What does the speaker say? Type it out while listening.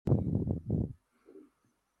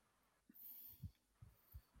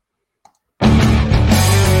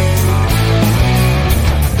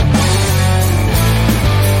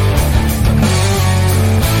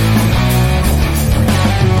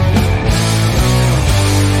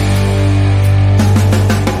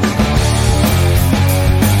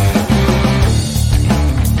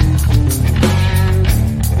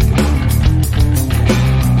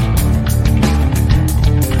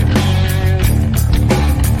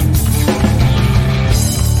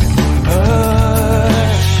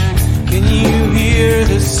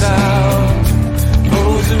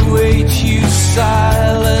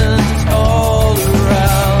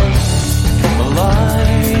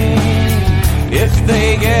if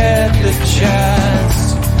they get the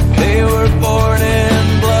chance. They were born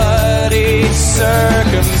in bloody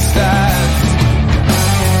circumstance.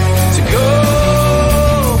 To go,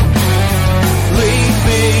 leave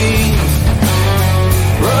me,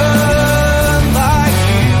 run like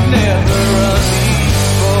you've never run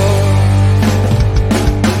before.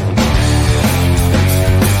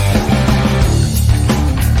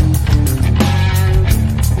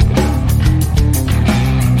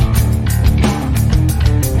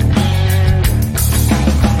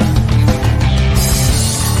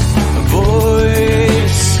 A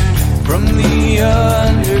voice from the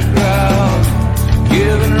underground,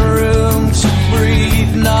 given room to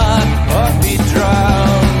breathe, not puppy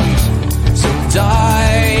drowned. So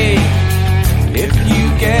die if you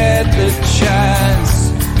get the chance.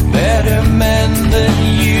 Better men than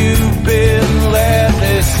you've been, let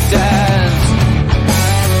this dance.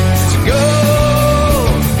 To go,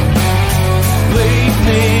 leave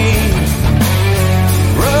me,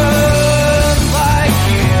 run like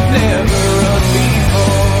you've never run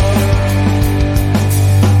before.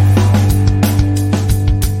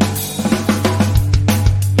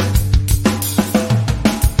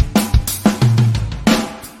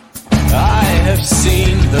 I have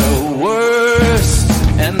seen the worst,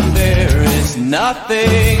 and there is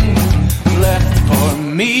nothing left for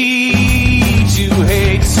me to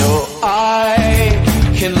hate, so I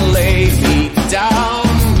can lay me down,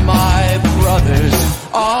 my brothers,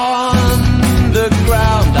 on the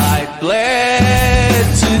ground. I bled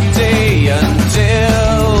today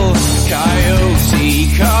until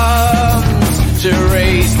Coyote comes to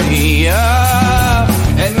raise me up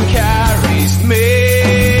and carries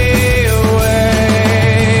me away.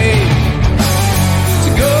 To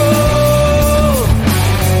go,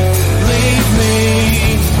 leave me,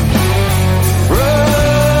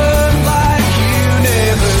 run like you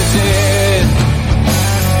never did.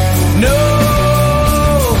 No,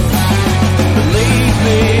 believe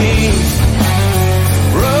me,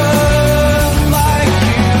 run like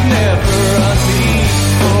you've never run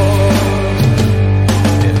before.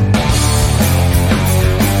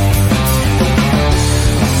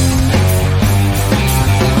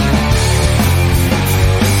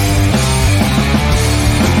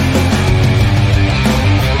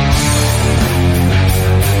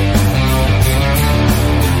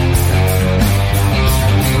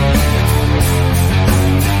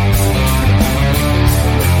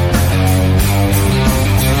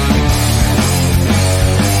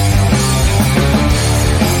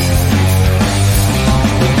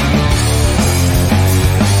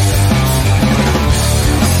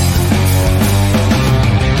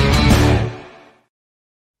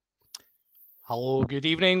 Hello, good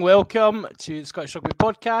evening. Welcome to the Scottish Rugby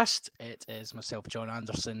Podcast. It is myself, John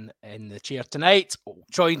Anderson, in the chair tonight,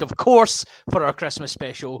 joined, of course, for our Christmas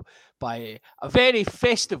special by a very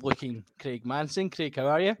festive-looking Craig Manson. Craig, how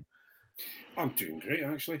are you? I'm doing great,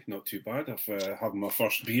 actually. Not too bad. I've had my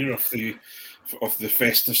first beer of the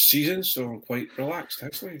festive season, so I'm quite relaxed,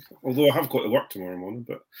 actually. Although I have got to work tomorrow morning,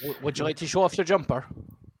 but Would you like to show off your jumper?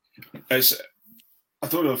 it's. I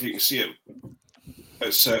don't know if you can see it.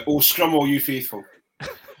 It's "Oh Scrum, all you faithful."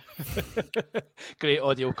 Great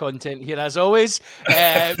audio content here, as always.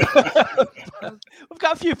 We've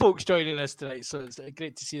got a few folks joining us tonight, so it's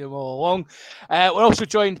great to see them all along. We're also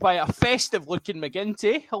joined by a festive-looking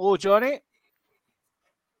McGinty. Hello, Johnny.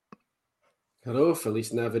 Hello,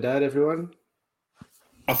 Feliz Navidad, everyone.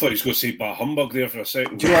 I thought he was going to say "bah humbug" there for a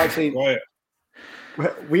second. Do you actually? Quiet.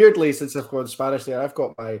 Weirdly, since I've gone Spanish there, I've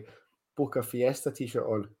got my Boca Fiesta t-shirt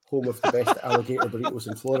on, home of the best alligator burritos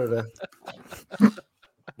in Florida.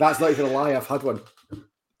 That's not even a lie, I've had one.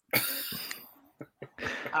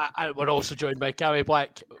 And we're also joined by Gary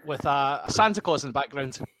Black with a Santa Claus in the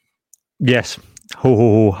background. Yes. Ho,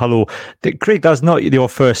 ho, ho, hello. Craig, that's not your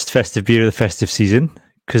first festive beer of the festive season,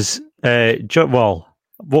 because,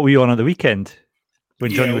 what were you on at the weekend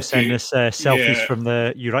when Johnny was sending us selfies from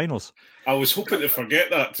the urinals? I was hoping to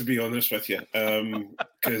forget that, to be honest with you,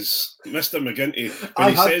 because Mr. McGinty, when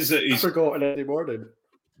I he says that he's forgotten every morning.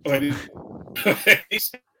 When he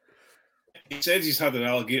says he's had an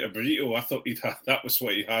alligator burrito, I thought that was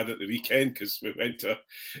what he had at the weekend, because we went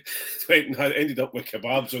and ended up with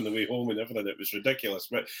kebabs on the way home and everything. It was ridiculous.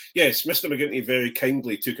 But yes, Mr. McGinty very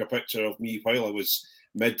kindly took a picture of me while I was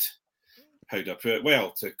how do I put it?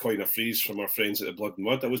 Well, to coin a phrase from our friends at the Blood and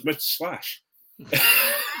Mud, I was mid-slash.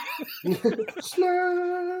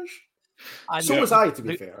 Slash. And So was I, to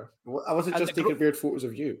be fair. I wasn't just taking weird photos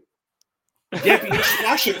of you. Yeah, but you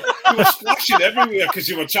were splashing everywhere because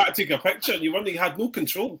you were trying to take a picture and you had no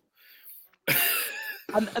control.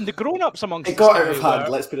 And the grown-ups amongst It got out of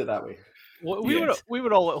hand, let's put it that way. We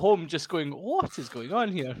were all at home just going, what is going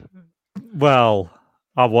on here? Well,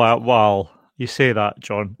 you say that,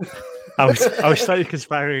 John. I was slightly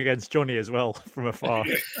conspiring against Johnny as well from afar.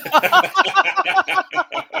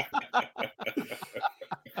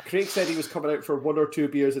 Craig said he was coming out for 1 or 2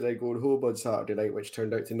 beers and then going home on Saturday night, which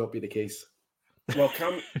turned out to not be the case. Well,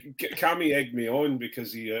 Cammy egged me on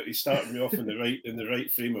because he started me off in the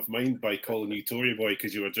right frame of mind by calling you Tory boy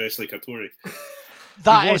because you were dressed like a Tory.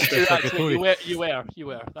 That is true, actually. You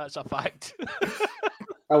were. That's a fact.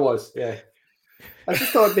 I was, yeah. I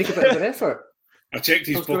just thought I'd make a bit of an effort. I checked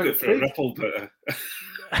his pocket for a ripple, but...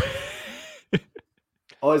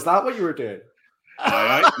 Oh, is that what you were doing? All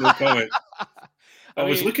right, no comment. I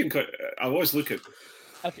was mean, looking.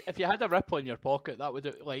 If you had a ripple in your pocket, that would,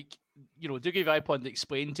 Dougie Vipond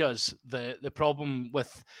explained to us the problem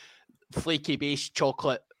with flaky base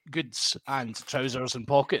chocolate goods and trousers and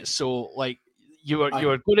pockets. So, you were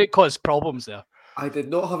going to cause problems there. I did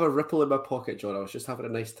not have a ripple in my pocket, John. I was just having a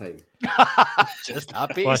nice time. Just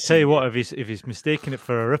happy. Well, I tell you what, if he's mistaken it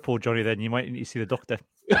for a ripple, Johnny, then you might need to see the doctor.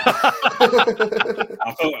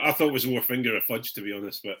 I thought it was more finger of fudge, to be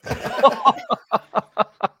honest. But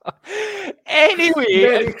anyway,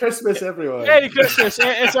 Merry Christmas, everyone. Merry Christmas!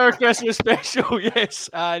 It's our Christmas special, yes,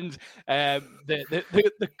 and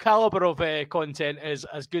the caliber of content is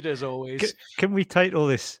as good as always. Can we title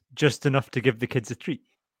this "Just Enough to Give the Kids a Treat"?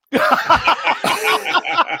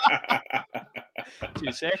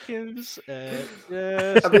 2 seconds. I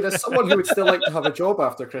mean, as someone who would still like to have a job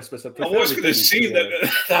after Christmas, I was going to say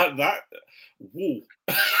that. Whoa.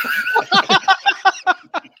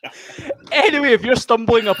 Anyway, if you're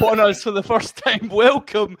stumbling upon us for the first time,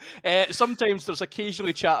 welcome. Sometimes there's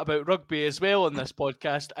occasionally chat about rugby as well on this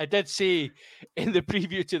podcast. I did say in the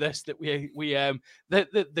preview to this that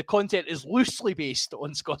the content is loosely based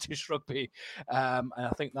on Scottish rugby, and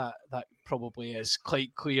I think that probably is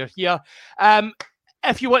quite clear here.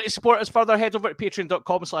 If you want to support us further, head over to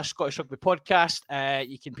patreon.com/Scottish Rugby Podcast.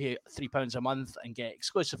 You can pay £3 a month and get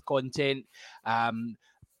exclusive content.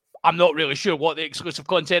 I'm not really sure what the exclusive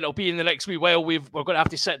content will be in the next wee while. We're going to have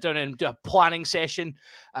to sit down and do a planning session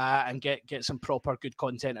and get some proper good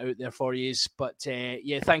content out there for you. But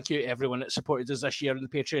thank you to everyone that supported us this year on the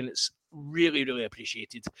Patreon. It's really, really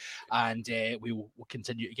appreciated. And we will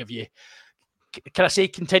continue to give you... Can I say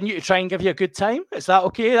continue to try and give you a good time? Is that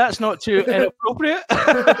okay? That's not too inappropriate.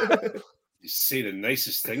 You say the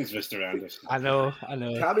nicest things, Mr. Anderson. I know.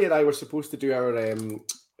 Cammy and I were supposed to do our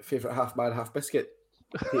favourite half man, half biscuit.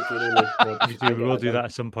 We will do that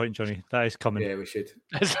at some point, Johnny. That is coming. Yeah, we should.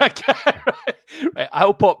 Right,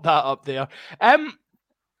 I'll pop that up there.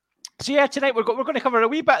 So tonight we're going to cover a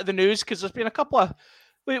wee bit of the news because there's been a couple of.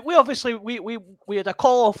 We obviously had a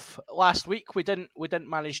call off last week. We didn't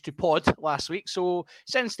manage to pod last week. So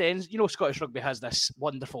since then, Scottish Rugby has this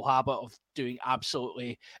wonderful habit of doing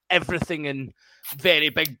absolutely everything in very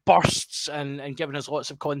big bursts and giving us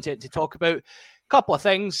lots of content to talk about. Couple of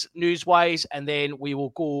things news-wise, and then we will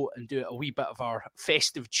go and do a wee bit of our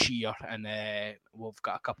festive cheer, and we've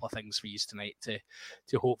got a couple of things for you tonight to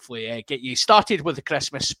hopefully get you started with the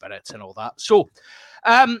Christmas spirit and all that. So,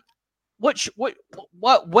 where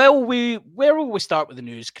will we start with the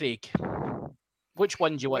news, Craig? Which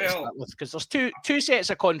one do you want to start with? Because there's two sets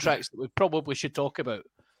of contracts that we probably should talk about.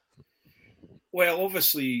 Well,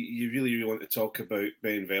 obviously, you really want to talk about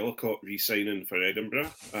Ben Vellacott re-signing for Edinburgh.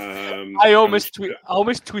 I almost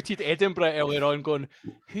tweeted Edinburgh earlier on, going,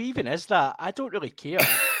 "Who even is that? I don't really care."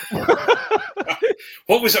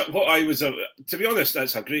 What was it? What I was, to be honest,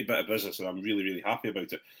 that's a great bit of business, and I'm really, really happy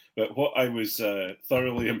about it. But what I was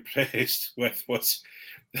thoroughly impressed with was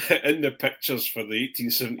in the pictures for the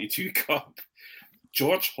 1872 Cup.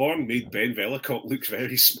 George Horn made Ben Vellacott look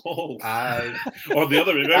very small. Or the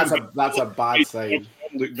other way around. That's a bad sign.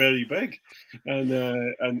 Look very big,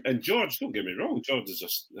 and George. Don't get me wrong. George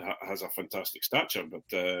has a fantastic stature, but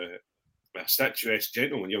a statuesque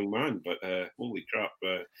gentleman, young man. But holy crap,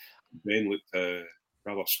 Ben looked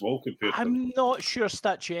rather small compared. I'm not sure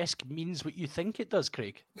statuesque means what you think it does,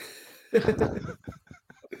 Craig.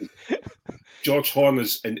 George Horn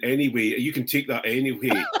is in any way. You can take that any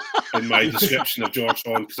way in my description of George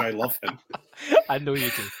Horn because I love him. I know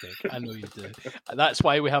you do, Craig. I know you do. That's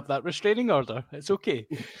why we have that restraining order. It's okay.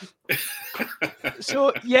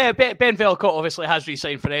 So Ben Vellacott obviously has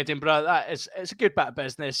re-signed for Edinburgh. It's a good bit of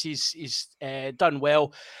business. He's done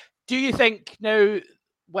well. Do you think now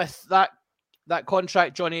with that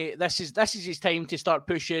contract, Johnny, this is his time to start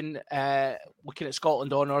pushing, looking at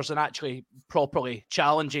Scotland honours and actually properly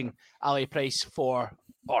challenging Ali Price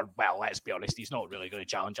let's be honest, he's not really going to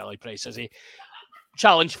challenge Ali Price, is he?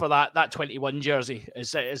 challenge for that 21 jersey.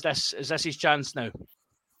 Is this his chance now?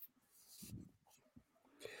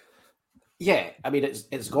 Yeah, I mean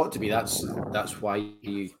it's got to be. That's why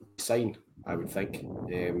you sign, I would think.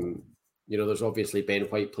 There's obviously Ben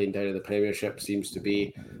White playing down in the Premiership, seems to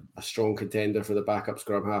be a strong contender for the backup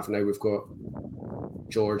scrum half. Now we've got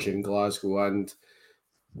George in Glasgow and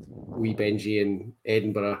wee Benji in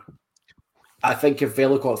Edinburgh. I think if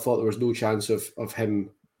Velikot thought there was no chance of him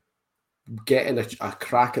getting a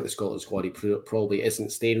crack at the Scotland squad, he probably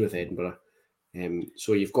isn't staying with Edinburgh.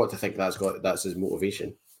 So you've got to think that's his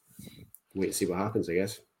motivation. Wait and see what happens, I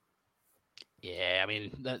guess. Yeah, I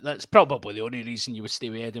mean that's probably the only reason you would stay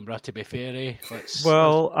with Edinburgh. To be fair, eh?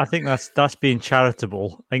 I think that's being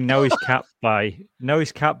charitable. I think now he's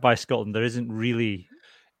capped by Scotland. There isn't really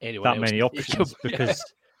that many options because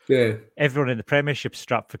everyone in the Premiership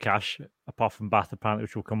strapped for cash, apart from Bath apparently,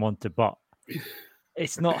 which we'll come on to. But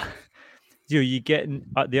it's not. You getting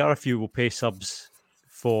the RFU will pay subs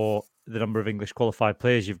for the number of English qualified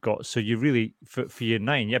players you've got. So you really for your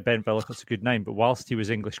 9, Ben Velikot's a good 9, but whilst he was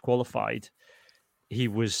English qualified, he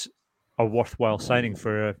was a worthwhile signing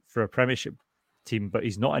for a Premiership team, but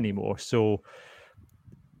he's not anymore. So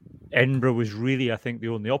Edinburgh was really, I think, the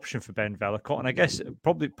only option for Ben Velikot, and I guess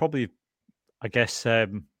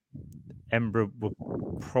Edinburgh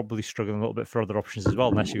will probably struggle a little bit for other options as well,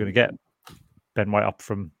 unless you're going to get Ben White up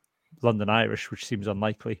from London Irish, which seems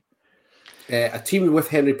unlikely. A team with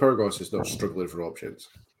Henry Pyrgos is not struggling for options.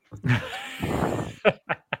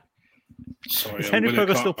 Sorry, Henry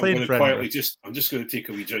Pyrgos still playing for quietly. I'm just going to take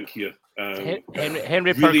a wee drink here.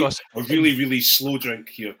 Henry Pyrgos, a really slow drink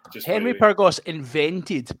here. Henry Pyrgos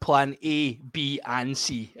invented Plan A, B, and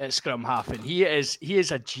C at scrum half, and he is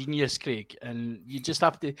a genius, Craig. And you just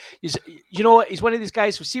have to, he's one of these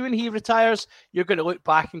guys who see when he retires, you're going to look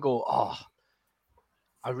back and go, oh,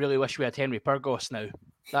 I really wish we had Henry Pyrgos now.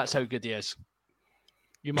 That's how good he is.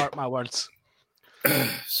 You mark my words.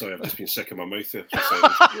 Sorry, I've just been sick in my mouth there.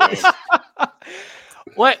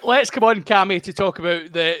 Let's come on, Cammy, to talk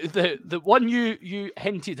about the one you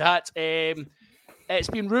hinted at. It's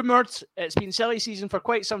been rumoured, it's been silly season for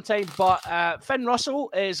quite some time, but Finn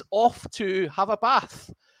Russell is off to have a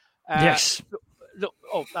bath. Yes.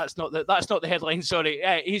 That's not the headline. Sorry,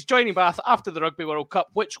 he's joining Bath after the Rugby World Cup,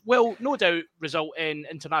 which will no doubt result in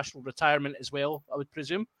international retirement as well, I would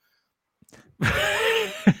presume.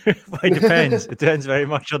 It depends. It depends very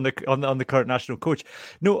much on the current national coach.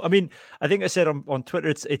 No, I mean, I think I said on Twitter,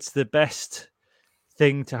 it's the best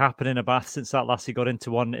thing to happen in a bath since that lassie got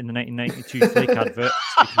into one in the 1992 Flake advert.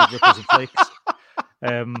 Speaking of ripples and flakes,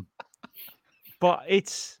 but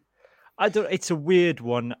it's a weird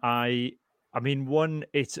one. I mean, one,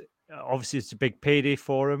 it's a big payday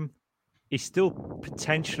for him. He's still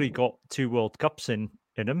potentially got 2 World Cups in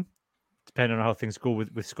him, depending on how things go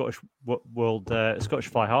with Scottish Scottish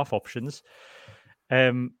fly half options. I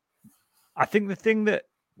think the thing that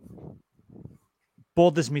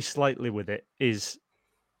bothers me slightly with it is,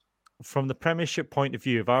 from the Premiership point of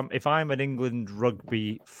view, if I'm an England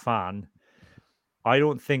rugby fan, I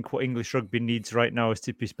don't think what English rugby needs right now is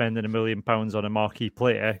to be spending £1 million on a marquee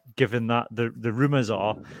player, given that the rumours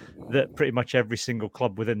are that pretty much every single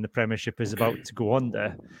club within the Premiership is about to go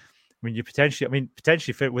under. I mean,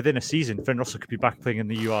 potentially within a season, Finn Russell could be back playing in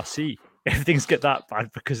the URC if things get that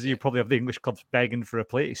bad, because you probably have the English clubs begging for a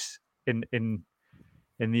place in the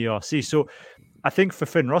URC. So I think for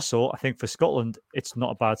Finn Russell, I think for Scotland, it's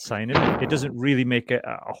not a bad signing. It doesn't really make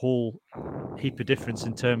a whole heap of difference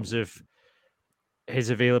in terms of his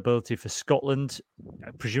availability for Scotland.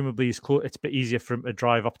 Presumably, it's a bit easier for him to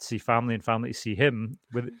drive up to see family and family to see him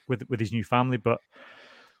with his new family. But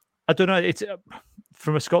I don't know. It's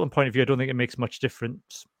from a Scotland point of view, I don't think it makes much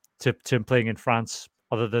difference to him playing in France,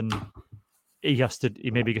 other than he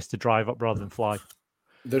maybe gets to drive up rather than fly.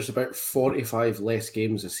 There's about 45 less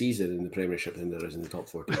games a season in the Premiership than there is in the top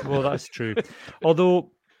 14. Well, that's true.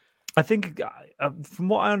 Although I think, from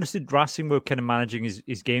what I understood, Racing were kind of managing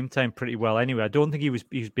his game time pretty well anyway. I don't think he was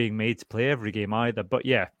being made to play every game either. But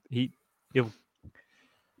yeah, he'll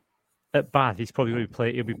at Bath, he's probably going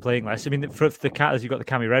to he'll be playing less. I mean, for the Catters, you've got the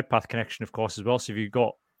Cammy Redpath connection, of course, as well. So if you've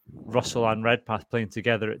got Russell and Redpath playing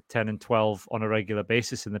together at 10 and 12 on a regular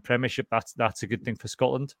basis in the Premiership, that's a good thing for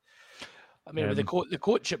Scotland. I mean, with the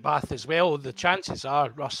coach at Bath as well, the chances are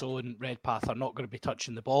Russell and Redpath are not going to be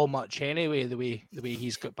touching the ball much anyway, the way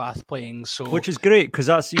he's got Bath playing. So, which is great, because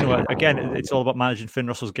that's, again, it's all about managing Finn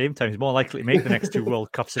Russell's game time. He's more likely to make the next 2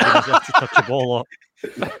 World Cups if he doesn't have to touch the ball.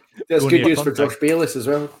 That's good news for Josh Bayliss as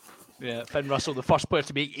well. Yeah, Finn Russell, the first player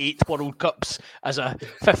to make 8 World Cups as a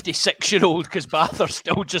 56-year-old, because Bath are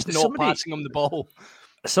still just not passing him the ball.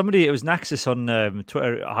 Somebody, it was Naxis on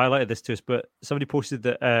Twitter, highlighted this to us, but somebody posted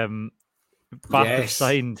that Bath have Yes.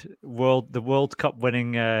 signed the World Cup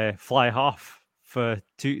winning fly half for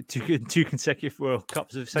two consecutive World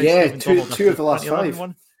Cups. They've signed Yeah, Stephen two Donald after of the last 2011 5.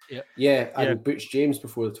 one. Yeah, and Yeah. Butch James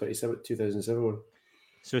before the 2007 one.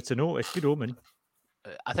 So it's good omen.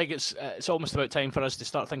 I think it's almost about time for us to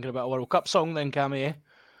start thinking about a World Cup song then, Cammy. Eh?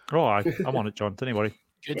 Oh, I'm on it, John. Don't you worry.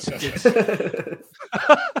 Good.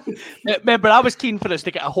 Remember, I was keen for us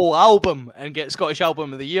to get a whole album and get Scottish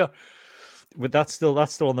Album of the Year. But that's still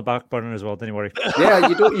on the back burner as well. Don't you worry. Yeah,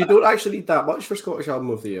 you don't actually need that much for Scottish Album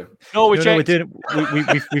of the Year. No, we're doing it.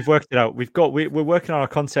 We've worked it out. We're working on a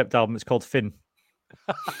concept album. It's called Finn.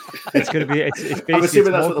 It's going to be. It's basically. I'm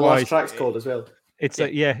assuming that's what the Mogwai's- last track's called as well. It's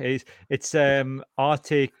it's our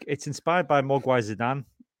take. It's inspired by Mogwai Zidane.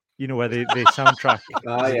 You know, where the soundtrack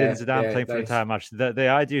Zidane playing for the nice. entire match. The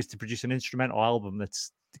idea is to produce an instrumental album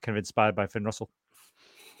that's kind of inspired by Finn Russell.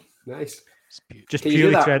 Nice. Just Can you do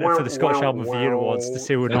purely that? to enter for the Scottish Album of the Year awards to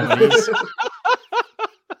say we're nominees.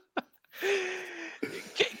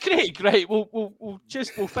 Craig, right? We'll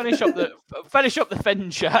finish up the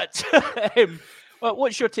Finn chat.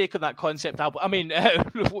 What's your take on that concept album? I mean,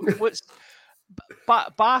 what's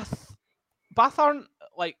Bath aren't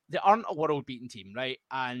they aren't a world beating team, right?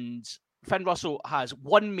 And Finn Russell has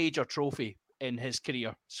one major trophy in his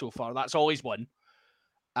career so far. That's all he's won.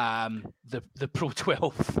 The Pro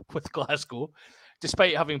 12 with Glasgow,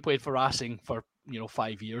 despite having played for Racing for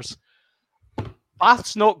 5 years.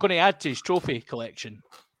 Bath's not going to add to his trophy collection.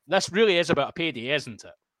 This really is about a payday, isn't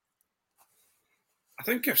it? I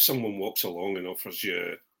think if someone walks along and offers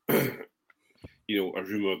you, a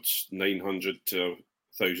rumoured 900 to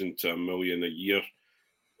 1,000 to 1 million a year,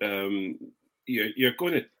 you're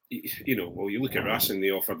going to, you look at Racing,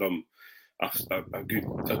 they offered them a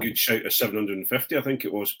good shout of 750, I think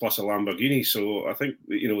it was, plus a Lamborghini. So I think,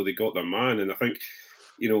 they got their man. And I think,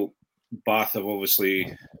 Bath have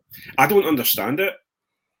obviously, I don't understand it,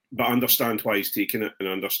 but I understand why he's taken it, and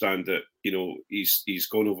I understand that, he's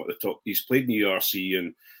gone over the top. He's played in the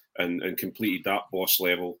URC and completed that boss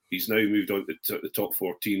level. He's now moved on to the top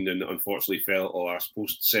 14 and unfortunately fell at the last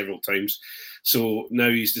post several times. So now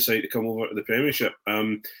he's decided to come over to the Premiership.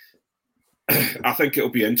 I think it'll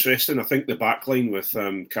be interesting. I think the backline with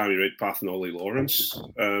Cammy Redpath and Ollie Lawrence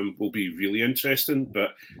will be really interesting. But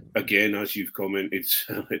again, as you've commented,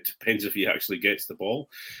 it depends if he actually gets the ball.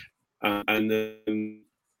 And then,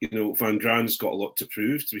 Van Graan's got a lot to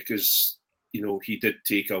prove because, he did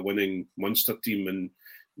take a winning Munster team and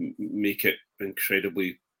make it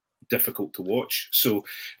incredibly difficult to watch. So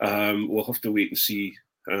we'll have to wait and see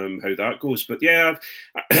how that goes. But yeah,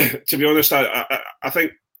 to be honest, I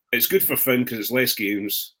think it's good for Finn because it's less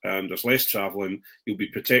games, there's less travelling. You'll be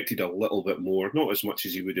protected a little bit more, not as much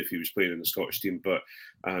as you would if he was playing in the Scottish team, but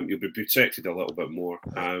you'll be protected a little bit more,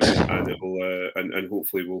 and it will, and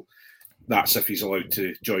hopefully that's if he's allowed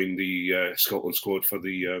to join the Scotland squad for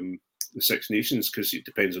the Six Nations, because it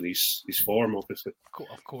depends on his form, obviously.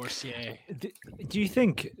 Of course, yeah. Do you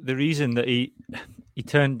think the reason that he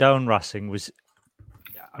turned down Racing was,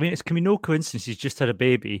 I mean, it can be no coincidence he's just had a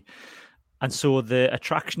baby, and so the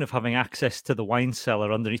attraction of having access to the wine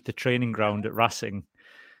cellar underneath the training ground at Racing,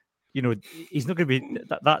 he's not going to be,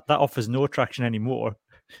 that offers no attraction anymore.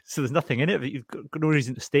 So there's nothing in it. You've got no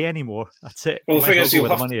reason to stay anymore. That's it. Well, the thing is, where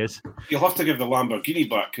the money is. You'll have to give the Lamborghini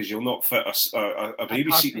back because you'll not fit a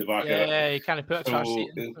baby seat in the back of it. Yeah, you can't put a car seat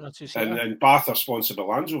in. And then Bath are sponsored by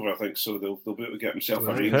Land Rover, I think, so they'll be able to get himself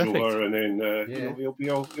a Range Rover, and then he'll be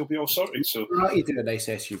all sorted. So He do a nice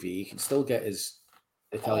SUV. He can still get his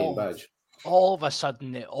Italian badge. All of a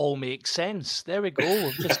sudden, it all makes sense. There we go.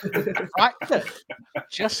 We've just cracked it.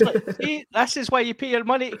 Just like, see, this is why you pay your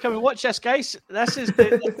money to come and watch this, guys. This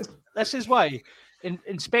is why.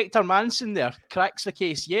 Inspector Manson there cracks the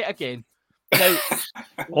case yet again. Now,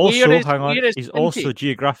 he's also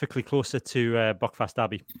geographically closer to Buckfast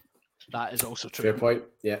Abbey. That is also true. Fair point.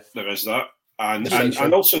 Yeah, there is that, and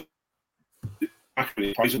also.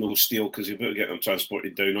 Price will steal because you'll be able to get them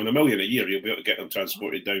transported down. On $1 million a year, you'll be able to get them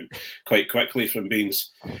transported down quite quickly from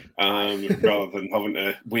Baines, rather than having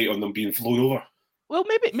to wait on them being flown over. Well,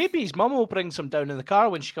 maybe his mum will bring some down in the car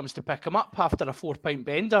when she comes to pick him up after a 4-pint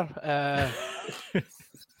bender.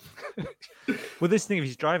 Well, this thing, if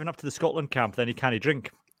he's driving up to the Scotland camp, then he can't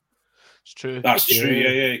drink. It's true. That's true.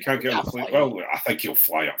 Yeah, he can't get on the plane. Well, I think he'll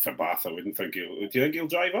fly up for Bath. I wouldn't think he'll. Do you think he'll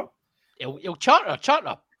drive up? He'll charter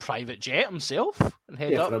a private jet himself and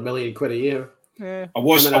head up for $1 million a year. Yeah. I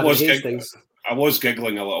was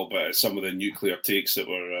giggling a little bit at some of the nuclear takes that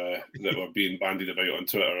were being bandied about on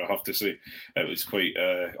Twitter. I have to say, it was quite.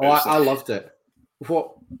 I loved it.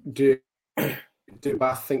 What do do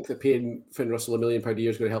Bath think that paying Finn Russell £1 million a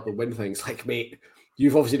year is going to help them win things? Like, mate,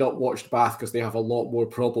 you've obviously not watched Bath because they have a lot more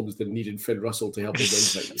problems than needing Finn Russell to help them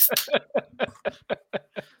win things.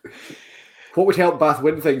 What would help Bath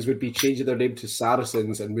win things would be changing their name to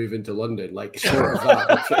Saracens and moving to London. Like, short of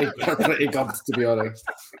that, they're pretty good, to be honest.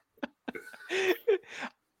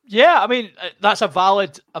 Yeah, I mean that's a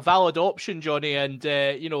valid option, Johnny, and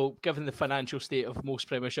given the financial state of most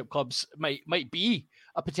Premiership clubs, might be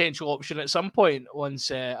a potential option at some point once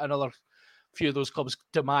another few of those clubs'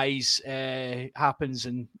 demise happens,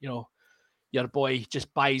 and your boy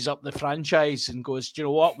just buys up the franchise and goes, do you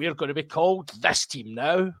know what, we're going to be called this team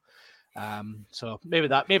now. So maybe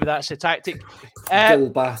that's a tactic.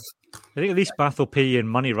 Bath. I think at least Bath will pay you in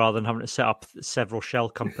money rather than having to set up several shell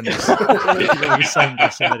companies. You signed by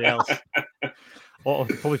somebody else. Or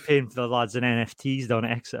probably paying for the lads in NFTs down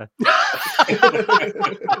at Exeter.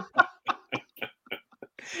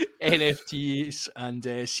 NFTs and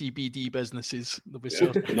CBD businesses. They'll be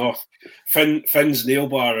Finn's nail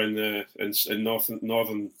bar in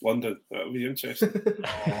northern London. That'll be interesting.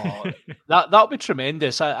 That'll be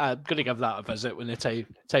tremendous. I'm going to give that a visit when the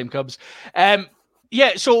time comes.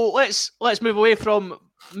 Yeah, so let's move away from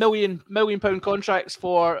million pound contracts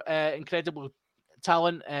for incredible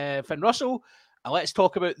talent, Finn Russell, and let's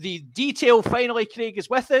talk about the detail. Finally, Craig is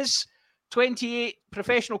with us. 28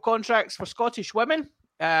 professional contracts for Scottish women.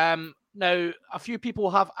 Now, a few people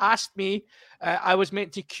have asked me. I was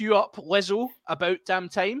meant to queue up Lizzo About Damn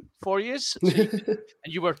Time for you, and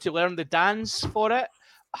you were to learn the dance for it.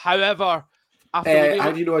 However, how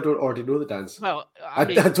do you know I don't already know the dance? Well, I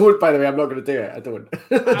don't. By the way, I'm not going to do it. I don't.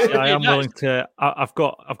 I am willing to. I've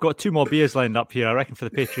got 2 more beers lined up here. I reckon for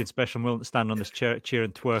the Patreon special, I'm willing to stand on this chair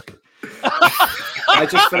and twerk. I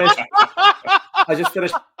just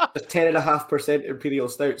finished a 10.5% Imperial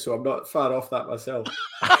Stout, so I'm not far off that myself.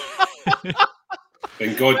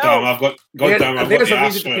 And goddamn, I've got to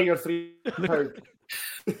ask for pay your £3.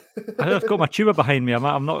 I've got my tuba behind me.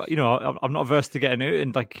 I'm not averse to getting out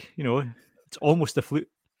and it's almost a flute.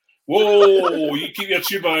 Whoa! You keep your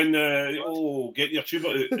tuba in. Get your tuba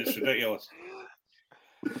out. It's ridiculous.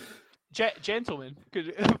 Gentlemen,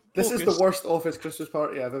 this is the worst office Christmas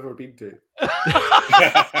party I've ever been to.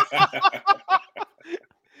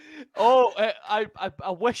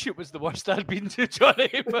 I wish it was the worst I'd been to, Johnny.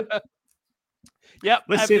 But yep.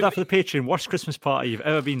 Let's say that for the Patreon. Worst Christmas party you've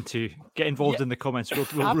ever been to. Get involved in the comments.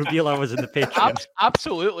 We'll reveal ours in the Patreon.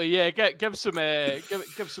 Absolutely, yeah. Give some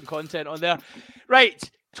content on there.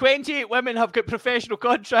 Right. 28 women have got professional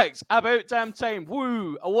contracts. About damn time.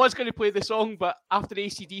 Woo! I was going to play the song, but after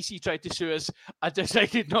AC/DC tried to sue us, I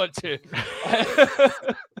decided not to.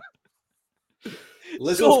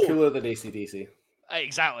 Lizzo's cooler than AC/DC.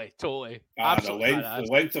 Exactly, totally. The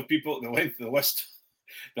length of people, the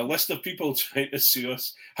list of people trying to sue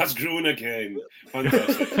us has grown again.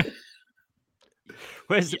 Fantastic.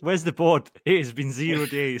 Where's the board? It has been 0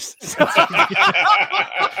 days.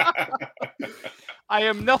 I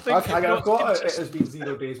am nothing. I've got it. It has been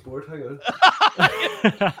 0 days board. Hang on.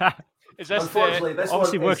 Unfortunately, this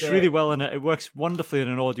obviously works really well in it. It works wonderfully in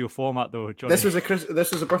an audio format, though, Johnny. This was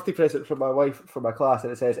a birthday present from my wife for my class,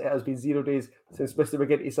 and it says it has been 0 days since Mr.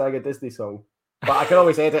 McGinty sang a Disney song. But I can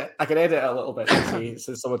always edit. I can edit it a little bit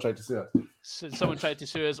since someone tried to sue us. Since someone tried to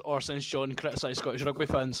sue us, or since John criticised Scottish rugby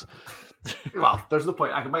fans. Well, there's no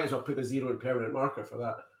point. I might as well put the 0 in permanent marker for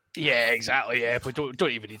that. Yeah, exactly. Yeah, but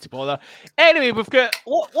don't even need to bother. Anyway, we've got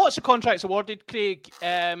lots of contracts awarded, Craig.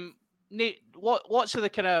 Nate, lots of the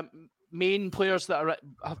kind of main players that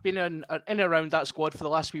have been in and around that squad for the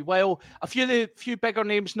last wee while. A few bigger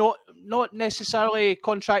names, not necessarily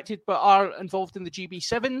contracted, but are involved in the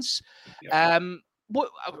GB7s. Yeah.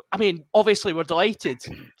 Obviously, we're delighted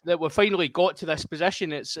that we've finally got to this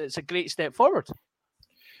position. It's a great step forward.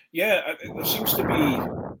 Yeah, there seems to be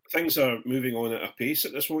things are moving on at a pace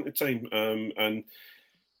at this moment in time, and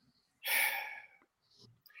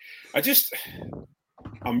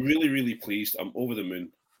I'm really, really pleased. I'm over the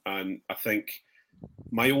moon, and I think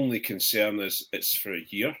my only concern is it's for a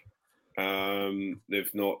year.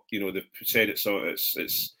 They've not, they've said it's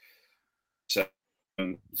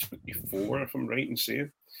 24, if I'm right in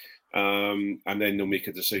saying, and then they'll make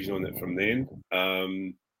a decision on it from then.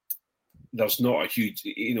 There's not a huge,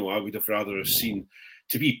 I would have rather have seen,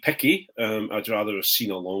 to be picky, I'd rather have seen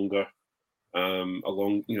a longer, a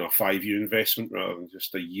 5-year investment rather than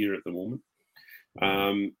just a year at the moment.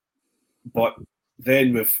 But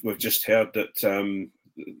then we've just heard that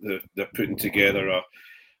they're putting together a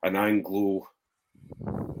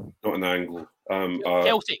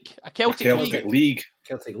Celtic league.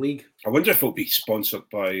 Celtic League. I wonder if it'll be sponsored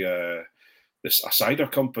by this a cider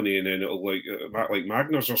company, and then it'll act like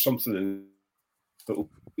Magners or something, and it'll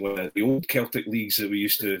the old Celtic leagues that we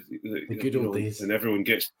used to, the good old days, and everyone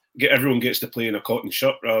gets to play in a cotton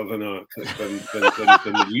shirt rather than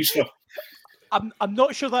the new stuff. I'm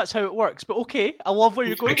not sure that's how it works, but okay, I love where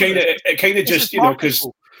you're going. It kind of just because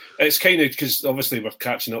it's kind of because obviously we're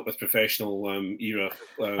catching up with professional era.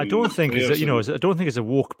 I don't think I don't think it's a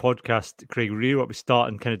woke podcast, Craig. Really, what we start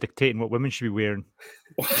and kind of dictating what women should be wearing.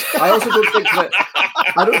 I also don't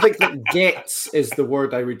think that "gets" is the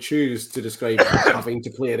word I would choose to describe having to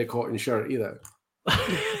play in a cotton shirt either.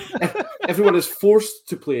 Everyone is forced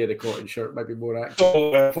to play in a cotton shirt might be more accurate.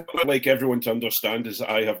 So, what I'd like everyone to understand is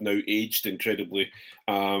that I have now aged incredibly,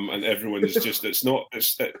 and everyone is just I thought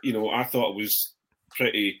I was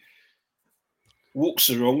pretty woke's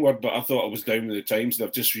the wrong word, but I thought I was down with the times, and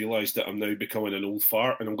I've just realised that I'm now becoming an old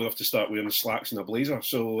fart, and I'm going to have to start wearing slacks and a blazer.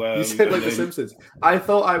 So you said like The Simpsons. I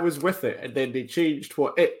thought I was with it, and then they changed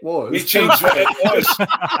what it was. They changed what it was.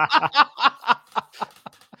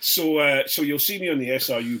 So you'll see me on the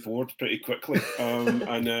SRU board pretty quickly,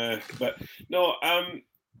 but no, I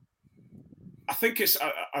think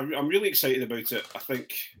I'm really excited about it. I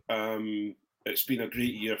think it's been a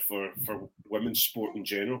great year for women's sport in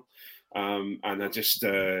general, and I just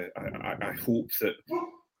I hope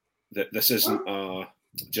that this isn't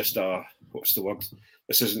just a what's the word?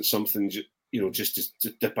 This isn't something just to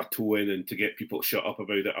dip a toe in and to get people to shut up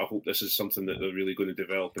about it. I hope this is something that they're really going to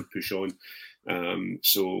develop and push on.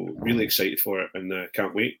 So really excited for it, and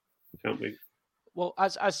can't wait. Well,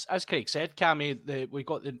 as Craig said, Cammy, we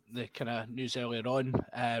got the kind of news earlier on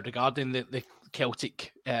regarding the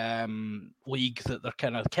Celtic league, that they're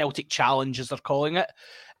kind of Celtic Challenge, as they're calling it.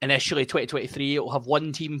 Initially, 2023, it will have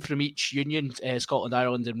one team from each union, Scotland,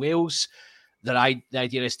 Ireland, and Wales. The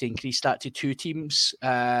idea is to increase that to two teams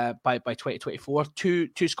by 2024.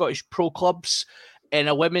 Two Scottish pro clubs in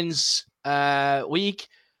a women's league.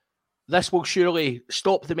 This will surely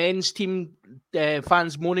stop the men's team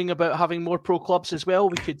fans moaning about having more pro clubs as well.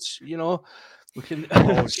 We can.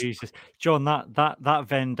 Oh Jesus, John! That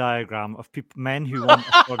Venn diagram of men who want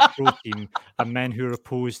a pro team and men who are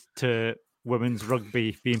opposed to women's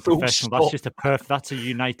rugby being professional. That's just that's a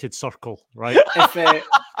united circle, right?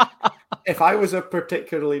 If I was a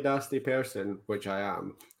particularly nasty person, which I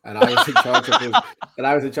am, and I was in charge of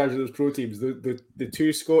those, pro teams, the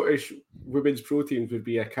two Scottish women's pro teams would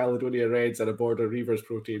be a Caledonia Reds and a Border Reivers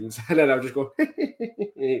pro teams, and then I'll just go.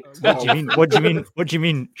 What do you mean? What do you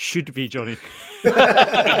mean? Should be, Johnny?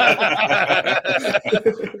 I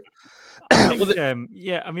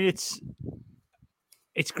mean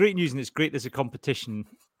it's great news, and it's great there's a competition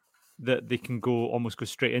that they can almost go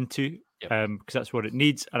straight into, because that's what it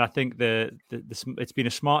needs. And I think it's been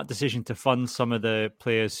a smart decision to fund some of the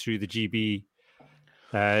players through the GB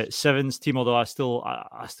Sevens team, although I still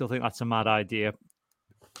think that's a mad idea.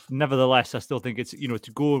 Nevertheless, I still think it's,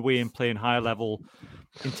 to go away and play in higher level,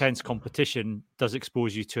 intense competition does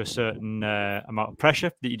expose you to a certain amount of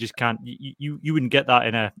pressure that you just can't. You wouldn't get that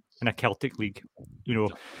in a Celtic league,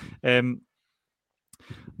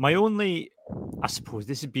 My only, I suppose,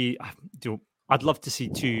 this would be, I'd love to see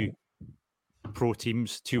two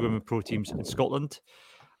women pro teams in Scotland.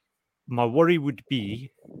 My worry would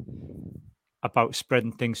be about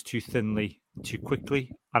spreading things too thinly, too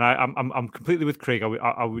quickly. And I'm completely with Craig.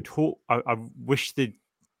 I would hope, I wish they'd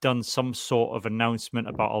done some sort of announcement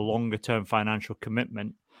about a longer term financial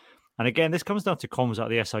commitment. And again, this comes down to comms at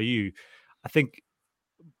the SRU. I think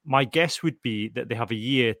my guess would be that they have a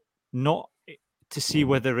year, not to see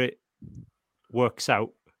whether it works out.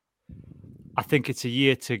 I think it's a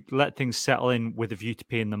year to let things settle in with a view to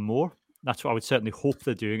paying them more. That's what I would certainly hope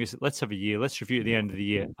they're doing, is let's have a year, let's review at the end of the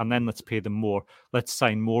year, and then let's pay them more. Let's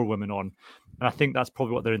sign more women on. And I think that's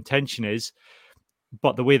probably what their intention is.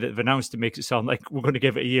 But the way that they've announced it makes it sound like we're going to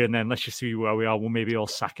give it a year and then let's just see where we are. We'll maybe all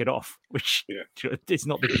sack it off, which it's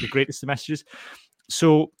not the greatest of messages.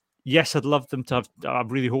 So, yes, I'd love them to have, I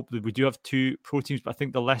really hope that we do have two pro teams, but I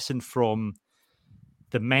think the lesson from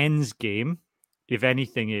the men's game, if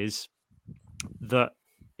anything, is that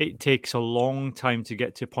it takes a long time to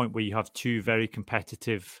get to a point where you have two very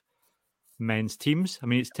competitive men's teams. I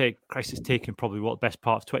mean, it's taken probably the best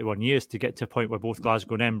part of 21 years to get to a point where both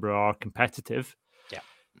Glasgow and Edinburgh are competitive. Yeah,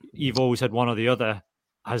 you've always had one or the other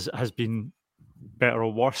has been better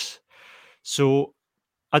or worse. So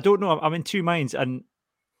I don't know. I'm in two minds, and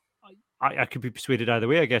I could be persuaded either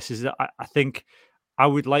way. I guess is that I think I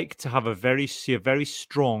would like to have a very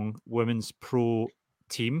strong women's pro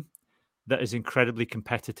team that is incredibly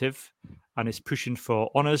competitive and is pushing for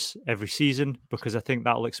honours every season, because I think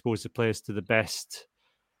that'll expose the players to the best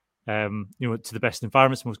to the best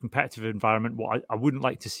environments, most competitive environment. What I wouldn't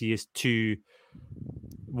like to see is two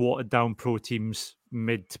watered down pro teams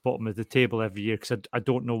mid to bottom of the table every year, because I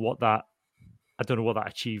don't know what that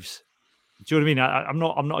achieves. Do you know what I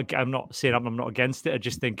mean? I'm not saying I'm not against it. I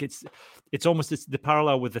just think it's almost the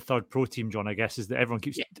parallel with the third pro team, John, I guess, is that everyone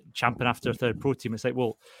keeps champing after a third pro team. It's like,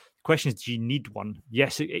 well, the question is, do you need one?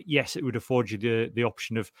 Yes, it would afford you the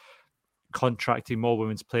option of contracting more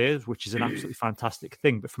women's players, which is an absolutely fantastic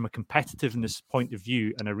thing. But from a competitiveness point of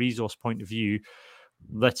view and a resource point of view,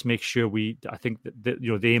 let's make sure I think that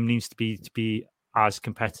the aim needs to be as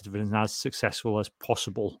competitive and as successful as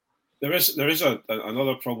possible. There is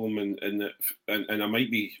another problem in that, and I might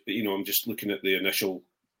be, I'm just looking at the initial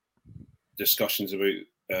discussions about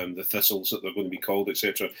the thistles that they're going to be called,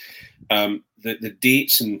 etc. The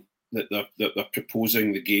dates and that they're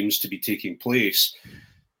proposing the games to be taking place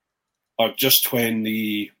are just when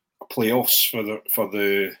the playoffs for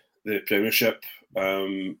the Premiership,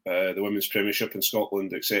 the Women's Premiership in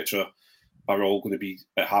Scotland, etc., are all going to be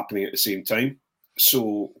happening at the same time.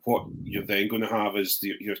 So what you're then going to have is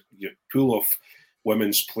your pool of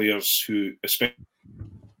women's players who, especially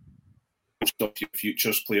most of your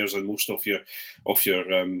futures players and most of your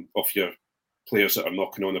players that are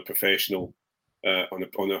knocking on a professional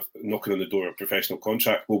knocking on the door of a professional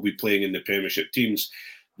contract, will be playing in the Premiership teams.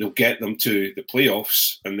 They'll get them to the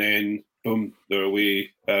playoffs, and then boom, they're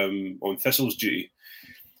away on Thistle's duty.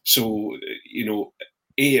 So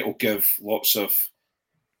it'll give lots of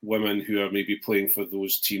women who are maybe playing for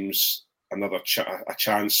those teams another a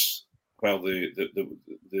chance, while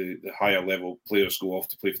the higher level players go off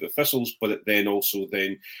to play for the Thistles. But then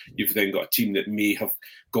you've then got a team that may have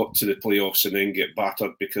got to the playoffs and then get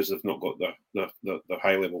battered because they've not got their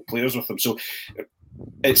high level players with them. So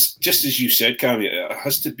it's just as you said, Cammy, it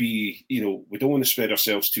has to be, we don't want to spread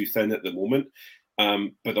ourselves too thin at the moment,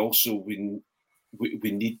 but also we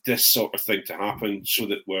need this sort of thing to happen so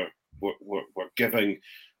that we're giving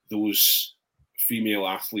those female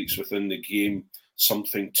athletes within the game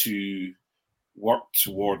something to work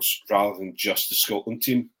towards rather than just the Scotland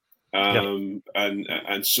team. And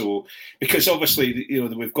so, because obviously,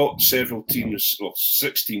 we've got several teams,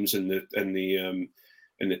 6 teams in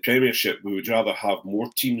the Premiership. We would rather have more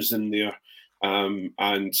teams in there,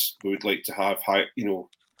 and we would like to have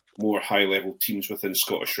more high level teams within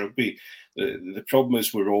Scottish rugby. The problem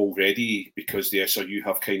is we're already, because the SRU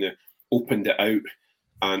have kind of opened it out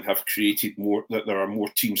and have created more, that there are more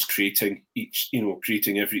teams creating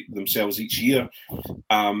themselves each year.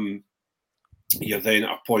 You're then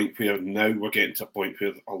at a point where now we're getting to a point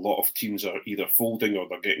where a lot of teams are either folding or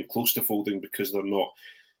they're getting close to folding because they're not,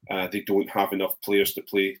 they don't have enough players to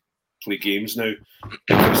play games now,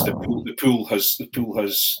 because the pool has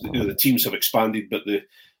the teams have expanded, but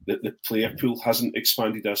the player pool hasn't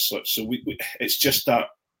expanded as such. So it's just that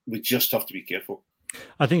we just have to be careful.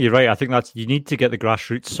 I think you're right. I think you need to get the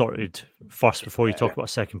grassroots sorted first before you talk about a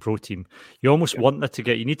second pro team. You almost want that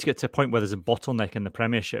you need to get to a point where there's a bottleneck in the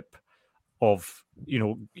Premiership of,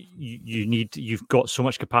 you've got so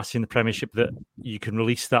much capacity in the Premiership that you can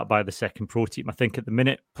release that by the second pro team. I think at the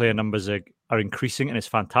minute player numbers are increasing and it's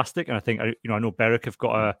fantastic. And I think, I know Berwick have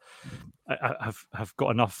got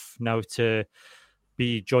enough now to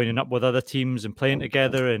be joining up with other teams and playing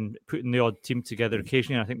together and putting the odd team together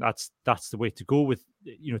occasionally. And I think that's the way to go, with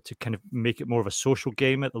to kind of make it more of a social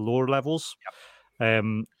game at the lower levels,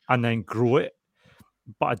 and then grow it.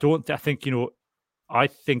 But I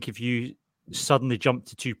think if you suddenly jump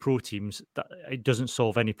to 2 pro teams, that it doesn't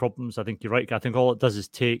solve any problems. I think you're right. I think all it does is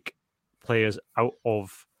take players out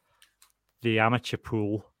of the amateur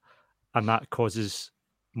pool, and that causes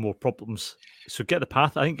more problems. So get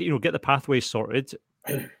the pathway sorted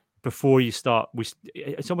before you start.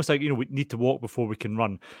 It's almost like we need to walk before we can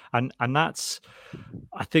run, and that's,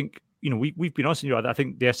 I think, we've been honest. I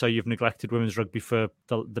think the SRU have neglected women's rugby for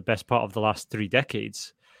the best part of the last 3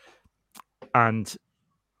 decades, and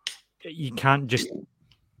you can't just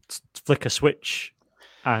flick a switch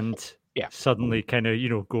and suddenly kind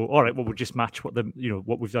of go, all right, well, we'll just match what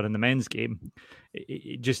we've done in the men's game.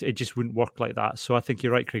 It just wouldn't work like that. So I think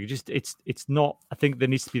you're right, Craig. It's not. I think there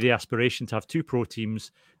needs to be the aspiration to have 2 pro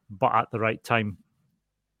teams, but at the right time.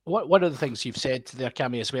 One of the things you've said there,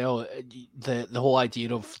 Cammy, as well, the whole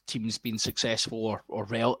idea of teams being successful or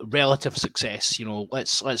relative success.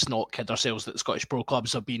 Let's not kid ourselves that the Scottish pro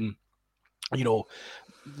clubs have been,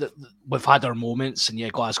 we've had our moments,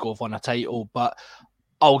 and Glasgow have won a title, but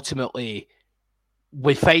ultimately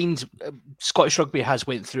we find Scottish rugby has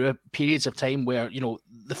went through periods of time where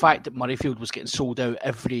the fact that Murrayfield was getting sold out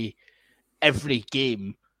every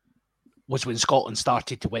game was when Scotland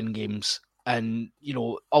started to win games, And,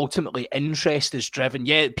 ultimately interest is driven.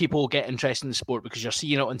 Yeah, people get interested in the sport because you're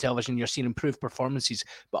seeing it on television, you're seeing improved performances.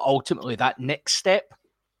 But ultimately, that next step,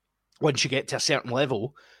 once you get to a certain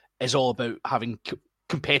level, is all about having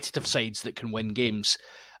competitive sides that can win games.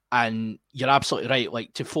 And you're absolutely right.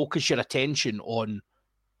 Like, to focus your attention on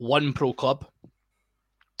one pro club,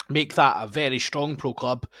 make that a very strong pro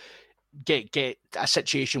club, get a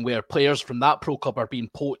situation where players from that pro club are being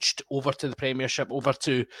poached over to the Premiership, over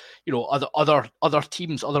to other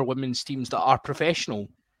teams, other women's teams that are professional.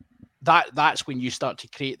 That's when you start to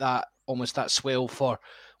create that almost that swell for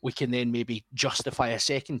we can then maybe justify a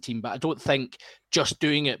second team. But I don't think just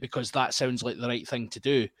doing it because that sounds like the right thing to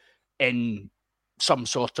do in some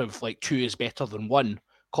sort of like two is better than one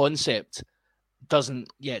concept doesn't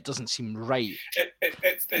seem right.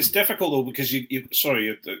 It's difficult though because you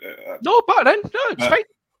sorry. No, but then no, it's fine.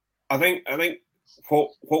 I think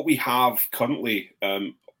what we have currently.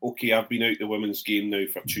 Okay, I've been out the women's game now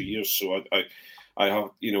for 2 years, so I have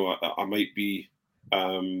I might be.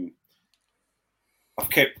 I've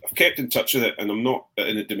kept in touch with it, and I'm not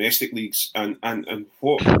in the domestic leagues. And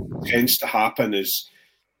what tends to happen is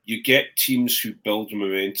you get teams who build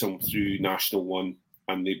momentum through National One,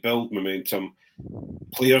 and they build momentum.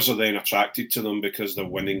 Players are then attracted to them because they're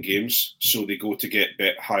winning games, so they go to get a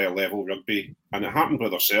bit higher level rugby. And it happened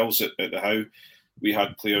with ourselves at the How. We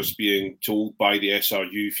had players being told by the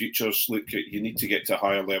SRU futures, look, you need to get to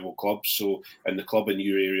higher level clubs. So, and the club in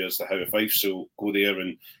your area is the How of Fife, so go there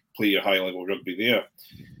and play your high level rugby there.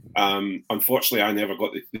 Unfortunately, I never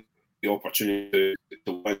got the opportunity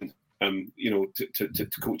to win. To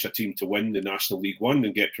coach a team to win the National League One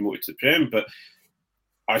and get promoted to the Prem, but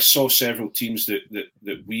I saw several teams that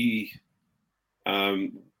we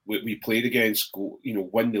played against go,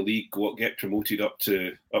 win the league, get promoted up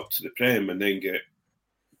to the Prem, and then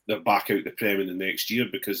they're back out the Prem in the next year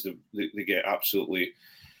because they get absolutely,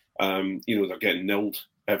 they're getting nilled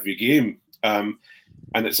every game, and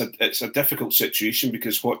it's a difficult situation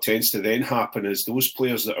because what tends to then happen is those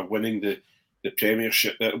players that are winning the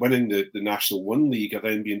Premiership, winning the National One League, are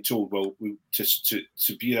then being told, well,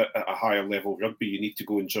 to be at a higher level rugby, you need to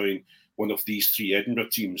go and join one of these 3 Edinburgh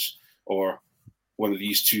teams or one of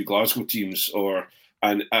these 2 Glasgow teams,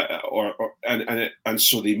 and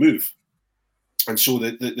so they move, and so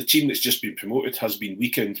the team that's just been promoted has been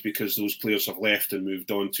weakened because those players have left and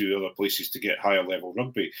moved on to other places to get higher level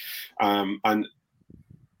rugby, and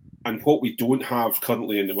what we don't have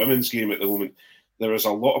currently in the women's game at the moment. There is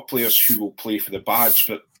a lot of players who will play for the badge,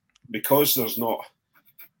 but because there's not,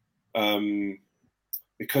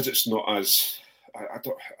 because it's not as, I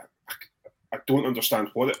don't understand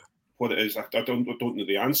what it is. I don't know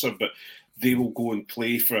the answer, but they will go and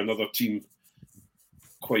play for another team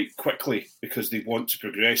quite quickly because they want to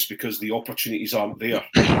progress because the opportunities aren't there.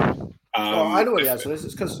 I know what the answer is.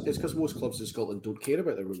 It's because most clubs in Scotland don't care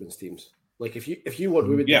about their women's teams. Like if you want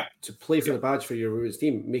women to play for the badge for your women's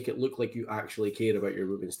team, make it look like you actually care about your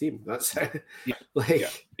women's team. That's when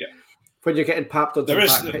you're getting papped onto the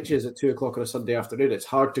back pitches at 2:00 on a Sunday afternoon. It's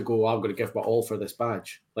hard to go, I'm going to give my all for this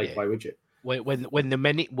badge. Why would you? When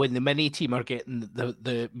the mini team are getting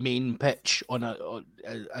the main pitch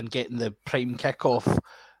and getting the prime kickoff,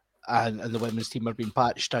 and the women's team are being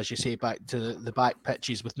patched, as you say, back to the back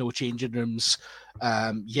pitches with no changing rooms.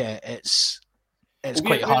 It's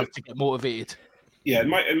quite hard to get motivated. Yeah,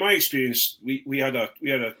 in my experience, we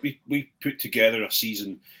put together a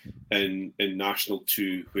season in National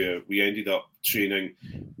 2 where we ended up training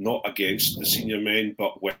not against the senior men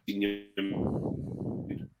but with senior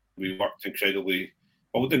men. We worked incredibly.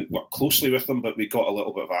 Well, we didn't work closely with them, but we got a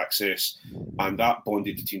little bit of access, and that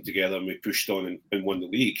bonded the team together, and we pushed on and won the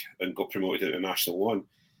league and got promoted into National 1.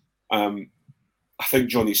 I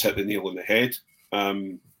think Johnny's hit the nail on the head.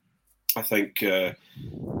 I think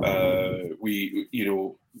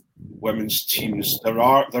women's teams. There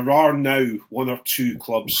are now 1 or 2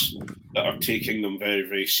 clubs that are taking them very,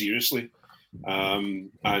 very seriously,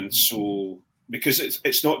 and so because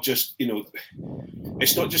it's not just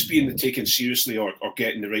it's not just being taken seriously or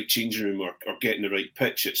getting the right changing room or getting the right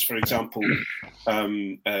pitch. It's, for example,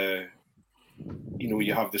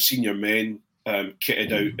 you have the senior men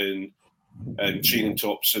kitted out in training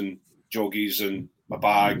tops and joggies and a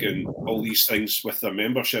bag and all these things with their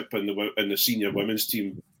membership, and the senior women's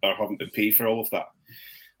team are having to pay for all of that.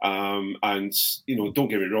 And don't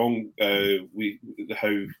get me wrong, the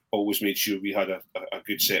How always made sure we had a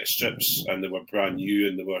good set of strips, and they were brand new,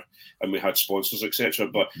 and we had sponsors, etc.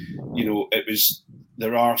 But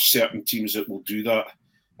there are certain teams that will do that,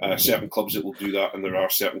 certain clubs that will do that, and there are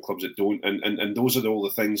certain clubs that don't. And those are all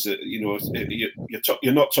the things that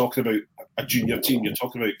you're not talking about a junior team. You're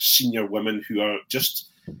talking about senior women who are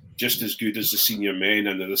just as good as the senior men,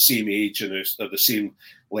 and they're the same age, and they're the same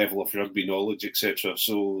level of rugby knowledge, etc.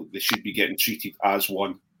 So they should be getting treated as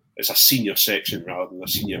one. It's a senior section rather than a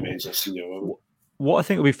senior men's or senior women. What I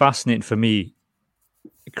think will be fascinating for me,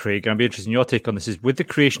 Craig, and I'd be interested in your take on this, is with the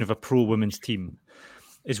creation of a pro women's team,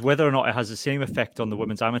 is whether or not it has the same effect on the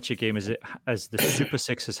women's amateur game as the Super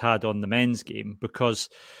Six has had on the men's game. Because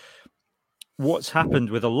what's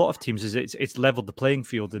happened with a lot of teams is it's leveled the playing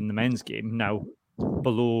field in the men's game now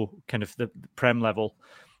below kind of the Prem level,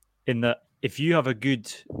 in that if you have a good,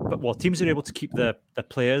 teams are able to keep the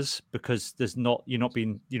players because they're not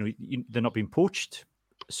being poached.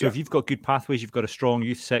 So if you've got good pathways, you've got a strong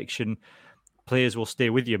youth section, players will stay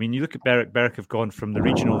with you. I mean, you look at Berwick. Berwick have gone from the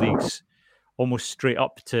regional leagues almost straight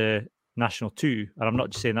up to National 2. And I'm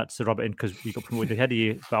not just saying that to rub it in because we got promoted ahead of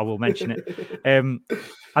you, but I will mention it. And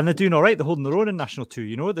they're doing all right. They're holding their own in National 2.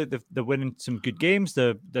 You know, they're winning some good games.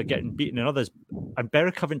 They're getting beaten in others. And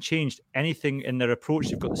Berwick haven't changed anything in their approach.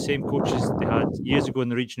 They've got the same coaches they had years ago in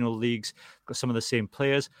the regional leagues, got some of the same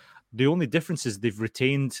players. The only difference is they've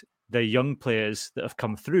retained the young players that have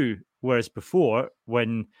come through. Whereas before,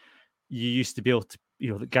 when you used to be able to,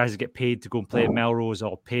 the guys that get paid to go and play at Melrose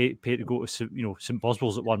or pay to go to, St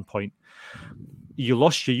Boswell's at one point, you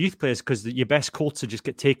lost your youth players because your best Colts would just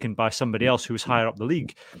get taken by somebody else who was higher up the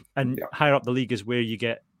league. And higher up the league is where you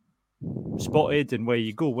get spotted and where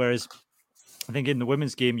you go. Whereas I think in the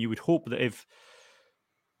women's game, you would hope that if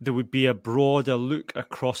there would be a broader look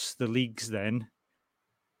across the leagues then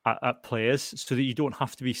at players, so that you don't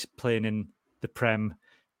have to be playing in the Prem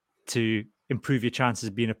to improve your chances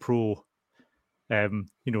of being a pro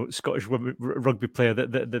Scottish rugby player,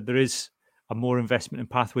 that there is a more investment in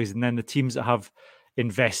pathways. And then the teams that have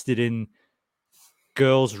invested in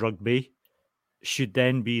girls rugby should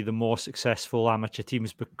then be the more successful amateur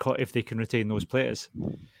teams, because if they can retain those players.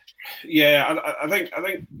 Yeah, I think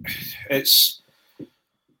it's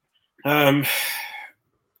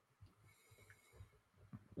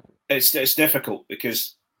it's difficult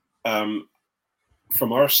because from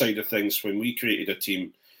our side of things, when we created a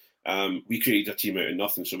team out of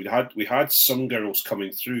nothing. So we had some girls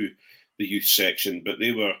coming through the youth section, but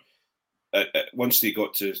they were once they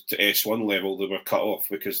got to S1 level, they were cut off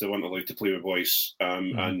because they weren't allowed to play with boys,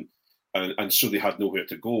 and so they had nowhere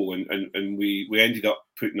to go, and we ended up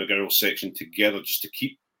putting a girls section together just to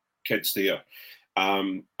keep kids there,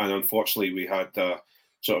 and unfortunately we had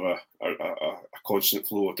sort of a constant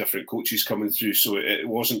flow of different coaches coming through, so it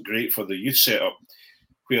wasn't great for the youth setup.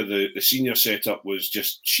 Where the senior setup was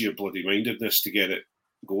just sheer bloody mindedness to get it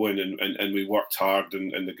going, and we worked hard,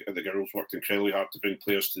 and the girls worked incredibly hard to bring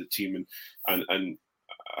players to the team, and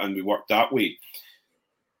we worked that way.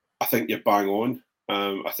 I think you're bang on.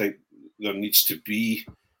 I think there needs to be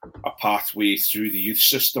a pathway through the youth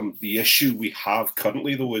system. The issue we have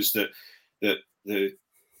currently, though, is that the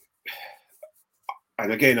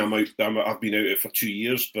and again I've been out it for 2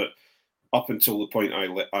 years, but up until the point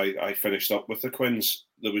I finished up with the Quins,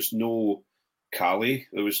 there was no Cali.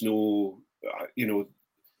 There was no, you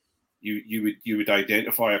would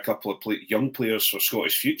identify a couple of young players for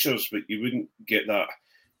Scottish futures, but you wouldn't get that.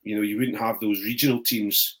 You wouldn't have those regional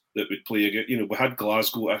teams that would play again. We had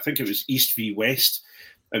Glasgow. I think it was East v West,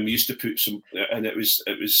 and we used to put some, and it was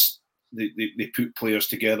they put players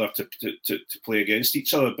together to play against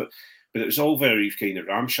each other, but it was all very kind of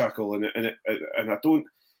ramshackle, and I don't.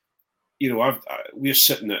 We're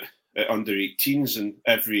sitting at under 18s, and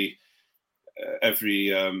every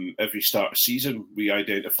start of season we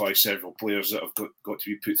identify several players that have got to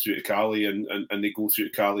be put through to Cali, and they go through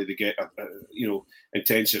to Cali. They get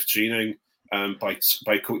intensive training by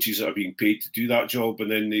coaches that are being paid to do that job,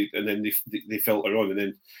 and then they filter on, and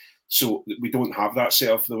then so we don't have that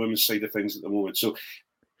set up for the women's side of things at the moment. So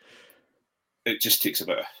it just takes a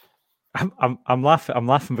bit of. I'm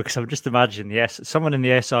laughing because I'm just imagining someone in the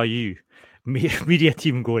SRU media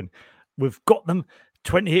team going, we've got them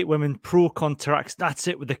 28 women pro contracts, that's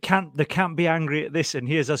it, they can't be angry at this, and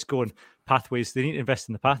here's us going, pathways, they need to invest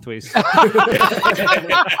in the pathways. They've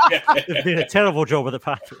done a terrible job with the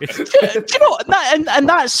pathways. Do you know, and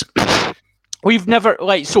that's we've never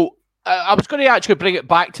so I was going to actually bring it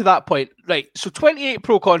back to that point, right? So 28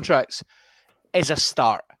 pro contracts is a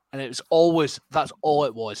start, and that's all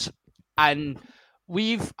it was. And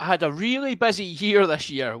we've had a really busy year this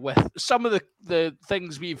year with some of the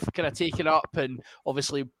things we've kind of taken up, and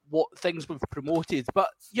obviously what things we've promoted. But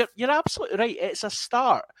you're absolutely right. It's a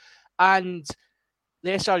start. And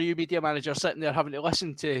the SRU media manager sitting there having to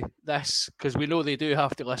listen to this, because we know they do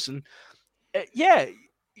have to listen.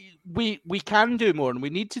 we can do more and we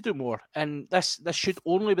need to do more. And this should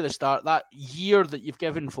only be the start. That year that you've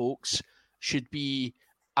given folks should be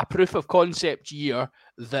a proof of concept year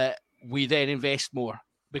that we then invest more,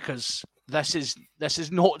 because this is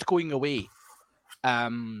not going away.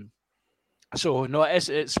 So no, it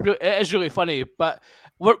is really funny, but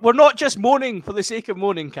we're not just moaning for the sake of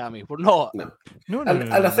moaning, Cammy. We're not. No.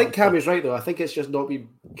 And I think Cammy's right, though. I think it's just not been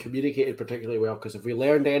communicated particularly well, because if we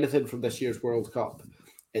learned anything from this year's World Cup,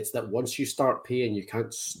 it's that once you start paying, you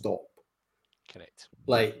can't stop. Correct.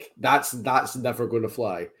 Like, that's never going to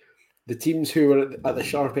fly. The teams who are at the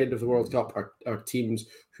sharp end of the World Cup are teams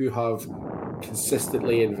who have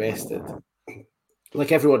consistently invested.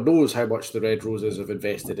 Like, everyone knows how much the Red Roses have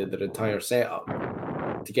invested in their entire setup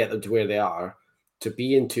to get them to where they are, to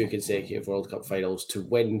be in 2 consecutive World Cup finals, to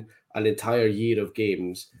win an entire year of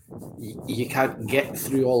games. You can't get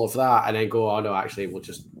through all of that and then go, oh no, actually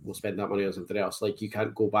we'll spend that money on something else. Like, you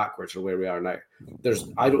can't go backwards from where we are now.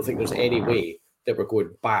 I don't think there's any way that we're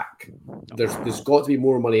going back. There's got to be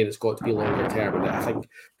more money, and it's got to be longer term, and I think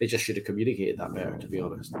they just should have communicated that better, to be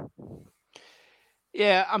honest.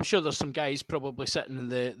 Yeah, I'm sure there's some guys probably sitting in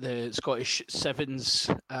the Scottish Sevens,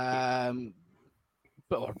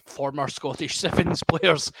 or former Scottish Sevens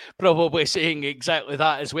players probably saying exactly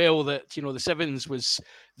that as well, that, the Sevens was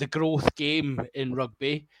the growth game in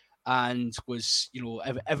rugby, and was,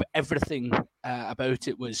 everything about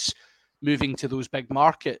it was moving to those big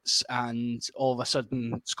markets, and all of a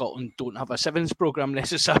sudden Scotland don't have a Sevens programme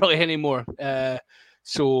necessarily anymore.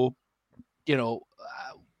 So,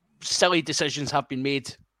 silly decisions have been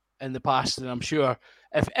made in the past, and I'm sure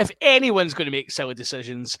if anyone's going to make silly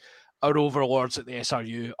decisions, our overlords at the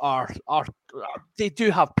SRU are they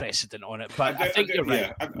do have precedent on it. But I think you're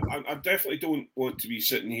right. Yeah, I definitely don't want to be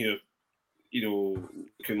sitting here,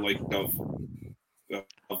 looking like I've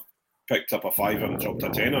picked up a fiver and dropped a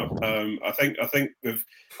tenner. I think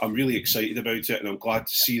I'm really excited about it, and I'm glad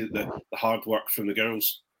to see that the hard work from the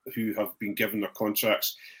girls who have been given their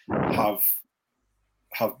contracts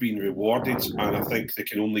have been rewarded, and I think they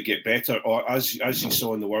can only get better. Or as you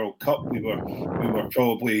saw in the World Cup, we were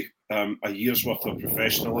probably a year's worth of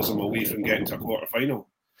professionalism away from getting to a quarter final.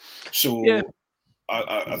 So yeah.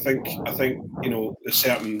 I think there's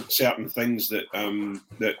certain things that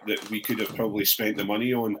that we could have probably spent the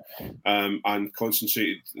money on and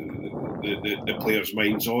concentrated the players'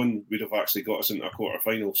 minds on would have actually got us into a quarter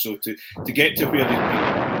final. So to get to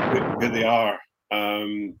where they are.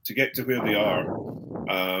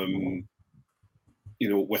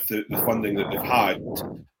 With the funding that they've had,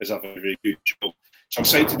 is a very, very good job. So I'm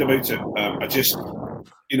excited about it. I just,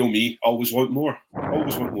 me, always want more.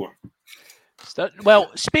 Always want more. Well,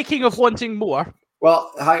 speaking of wanting more.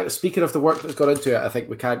 Well, speaking of the work that's gone into it, I think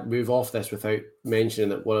we can't move off this without mentioning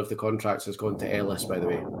that one of the contracts has gone to Ellis, by the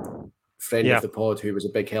way. Friend of the pod, who was a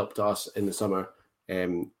big help to us in the summer.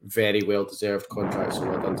 Very well-deserved contract, so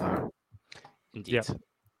well done to her. Indeed. Yep.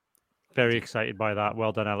 Very excited by that.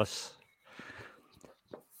 Well done, Ellis.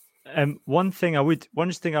 One thing I would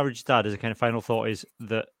just add as a kind of final thought is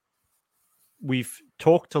that we've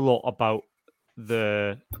talked a lot about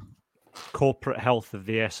the corporate health of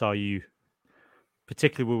the SRU,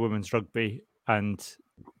 particularly with women's rugby, and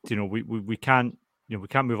we can't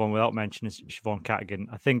move on without mentioning Siobhan Cadigan.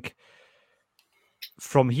 I think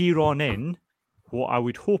from here on in, what I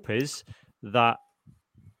would hope is that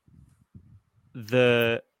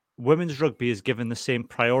the women's rugby is given the same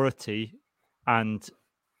priority and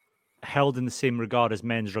held in the same regard as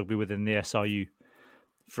men's rugby within the SRU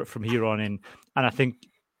from here on in. And I think,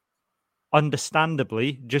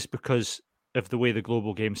 understandably, just because of the way the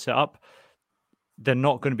global game's set up, they're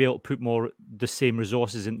not going to be able to put the same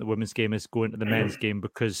resources into the women's game as going to the men's game,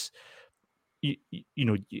 because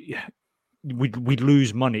we'd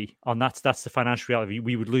lose money on that's the financial reality.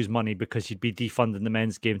 We would lose money because you'd be defunding the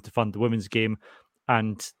men's game to fund the women's game,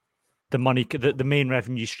 and the money, the main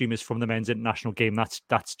revenue stream is from the men's international game.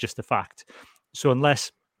 That's just a fact. So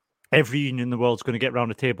unless every union in the world is going to get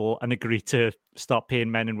around a table and agree to start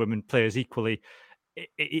paying men and women players equally,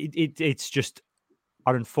 it's just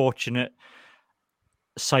an unfortunate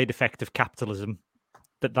side effect of capitalism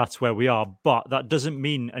that's where we are. But that doesn't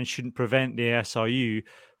mean and shouldn't prevent the SRU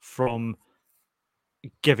from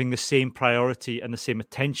giving the same priority and the same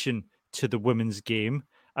attention to the women's game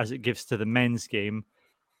as it gives to the men's game,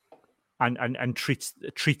 and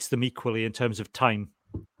treats them equally in terms of time,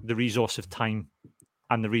 the resource of time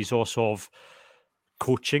and the resource of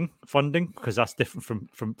coaching funding, because that's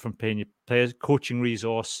different from paying your players. Coaching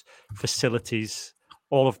resource, facilities,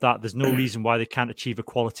 all of that. There's no reason why they can't achieve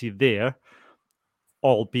equality there,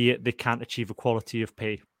 albeit they can't achieve equality of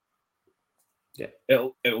pay.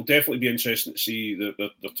 it'll definitely be interesting to see that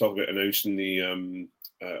they're talking about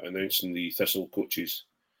announcing the Thistle coaches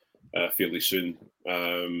fairly soon.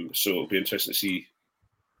 So it'll be interesting to see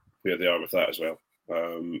where they are with that as well,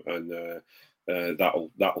 and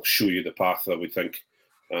that'll show you the path, I would think.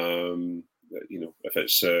 If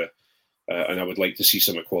it's and I would like to see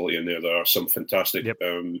some equality in there. There are some fantastic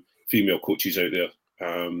female coaches out there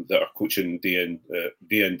that are coaching day in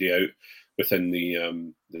day out within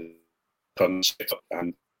the current setup,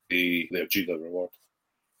 and they're due their reward.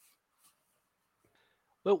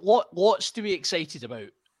 Well, lots to be excited about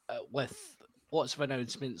with lots of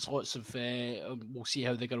announcements, lots of we'll see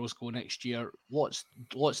how the girls go next year. Lots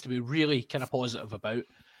to be really kind of positive about.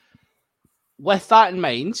 With that in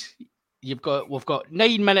mind, we've got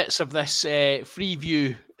 9 minutes of this free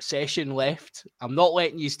view session left. I'm not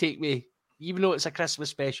letting you take me, even though it's a Christmas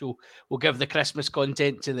special. We'll give the Christmas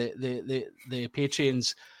content to the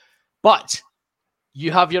Patreons, but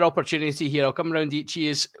you have your opportunity here. I'll come around each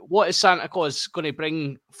year. What is Santa Claus going to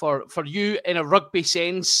bring for you in a rugby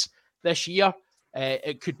sense this year?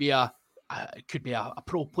 It could be a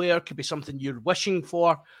pro player, could be something you're wishing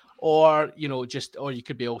for, or or you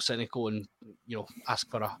could be all cynical and ask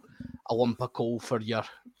for a lump of coal for your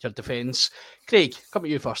defence. Craig, come to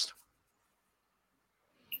you first.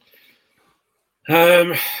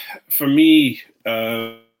 For me,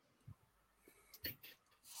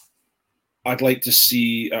 I'd like to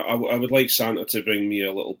see. I would like Santa to bring me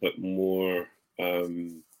a little bit more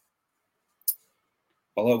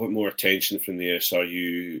attention from the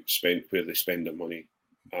SRU where they spend their money,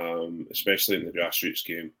 especially in the grassroots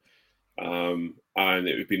game. And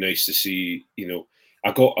it would be nice to see.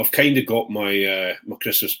 I've kind of got my my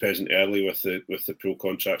Christmas present early with the pro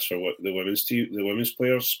contracts for the women's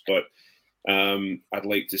players, but I'd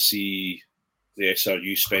like to see the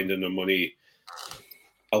SRU spending their money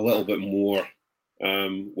a little bit more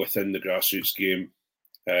within the grassroots game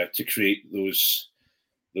to create those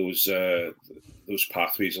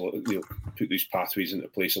pathways. Put these pathways into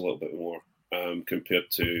place a little bit more compared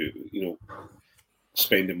to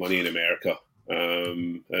spending money in America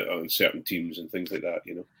on certain teams and things like that.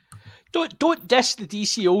 Don't diss the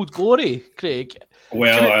DC Old Glory, Craig.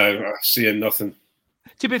 Well, I'm saying nothing.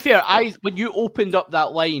 To be fair, when you opened up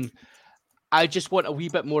that line, I just want a wee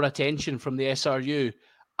bit more attention from the SRU.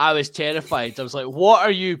 I was terrified. I was like, "What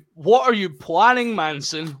are you planning,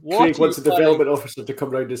 Manson?" Craig wants the development officer to come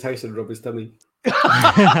round his house and rub his tummy.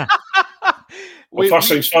 Well, first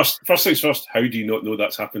things first. How do you not know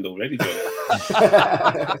that's happened already, John?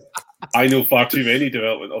 I know far too many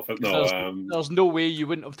development officers. No, there's no way you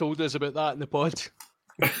wouldn't have told us about that in the pod.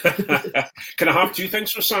 Can I have two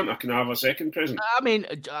things for Santa? Can I have a second present? I mean,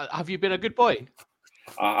 have you been a good boy?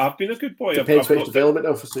 I've been a good boy. Depends which development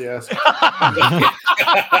officer you ask.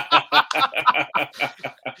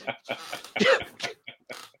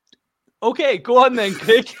 Okay, go on then,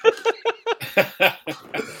 Craig.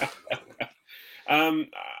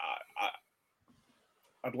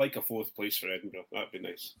 I'd like a fourth place for Edinburgh. That'd be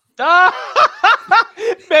nice.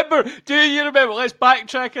 Do you remember? Let's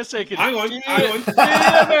backtrack a second. Hang on. Do you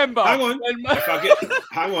remember?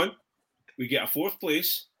 Hang on. We get a fourth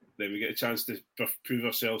place, then we get a chance to prove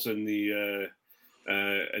ourselves in the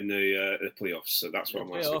playoffs. So that's what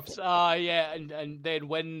I'm asking for. Yeah, and then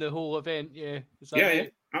win the whole event. Yeah. Yeah,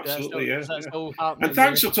 absolutely. That's still happening. And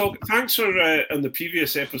thanks for on the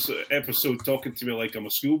previous episode talking to me like I'm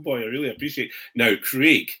a schoolboy. I really appreciate it. Now,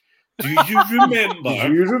 Craig, do you remember?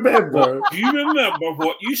 Do you remember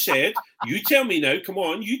what you said? You tell me now. Come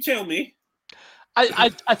on, you tell me. I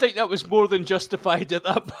think that was more than justified at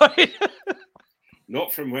that point.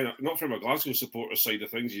 Not from a Glasgow supporter side of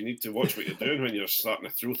things. You need to watch what you're doing when you're starting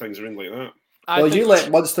to throw things around like that. You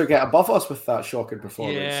let Munster get above us with that shocking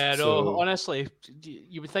performance. Yeah, no, honestly,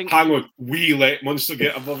 you would think. Hang on, we let Munster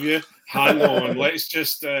get above you. Hang on, let's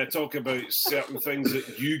just talk about certain things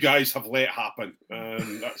that you guys have let happen.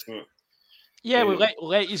 That's not. Yeah, we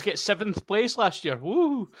let you get 7th place last year.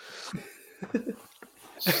 Woo!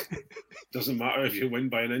 Doesn't matter if you win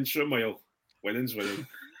by an inch or a mile. Winning's winning.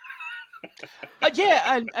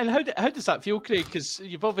 Yeah, and how does that feel, Craig? Because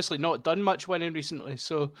you've obviously not done much winning recently,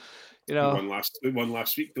 so we won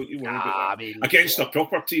last week. Don't you worry about that. I mean, against a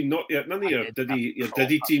proper team, not yet. None of your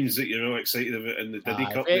Diddy teams that you're all excited about in the Diddy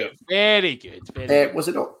Cup. Very good. Was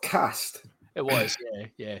it not Cast? It was,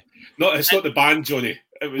 yeah. No, it's not the band, Johnny.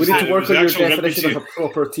 We need to work on your definition of a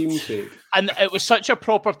proper team, Craig. And it was such a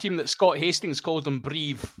proper team that Scott Hastings called them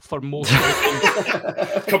Brave for most of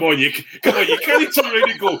the Come on, you can't turn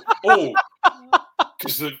around and go, oh,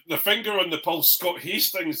 because the finger on the pulse, Scott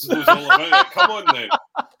Hastings knows all about it. Come on now.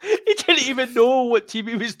 He didn't even know what team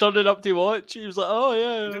he was turning up to watch. He was like, "Oh I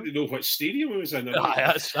yeah, didn't know what stadium it was in.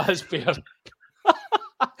 that's fair."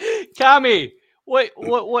 Cammy,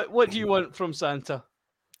 what do you want from Santa?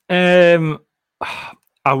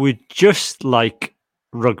 I would just like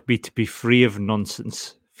rugby to be free of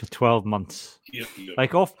nonsense for 12 months. Here.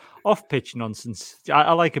 Like off pitch nonsense.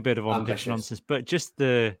 I like a bit of on pitch Ambitious. nonsense, but just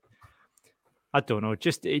I don't know,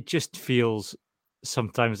 it just feels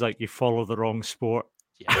sometimes like you follow the wrong sport.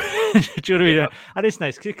 Yeah. Do you know what I mean? And it's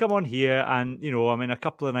nice because you come on here and I'm in a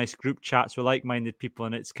couple of nice group chats with like-minded people,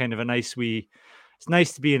 and it's kind of it's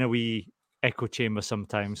nice to be in a wee echo chamber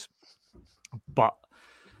sometimes. But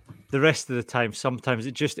the rest of the time, sometimes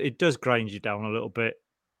it does grind you down a little bit.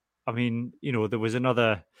 I mean, there was one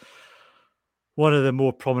of the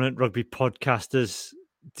more prominent rugby podcasters,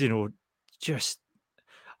 I'd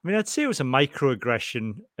say it was a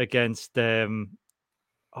microaggression against who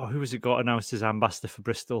was it got announced as ambassador for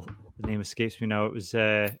Bristol? The name escapes me now. It was Is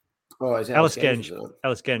it Ellis Genge, Genge. is it?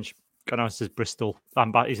 Ellis Genge got announced as Bristol.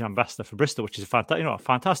 He's an ambassador for Bristol, which is a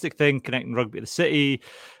fantastic thing, connecting rugby to the city.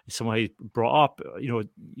 Someone he brought up. You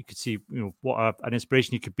could see what an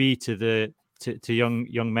inspiration he could be to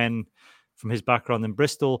young men from his background in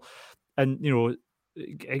Bristol, and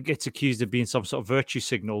it gets accused of being some sort of virtue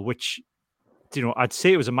signal, which I'd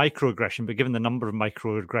say it was a microaggression, but given the number of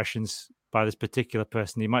microaggressions by this particular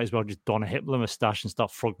person, he might as well just don a Hitler moustache and start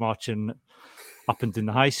frog marching up and down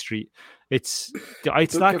the high street. It's Don't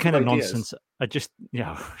that give kind of him ideas. nonsense. I just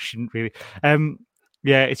shouldn't really.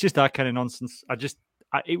 It's just that kind of nonsense.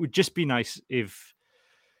 It would just be nice if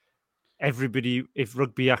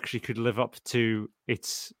rugby actually could live up to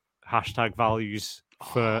its hashtag values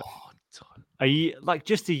for a year, like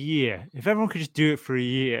just a year. If everyone could just do it for a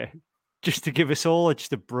year, just to give us all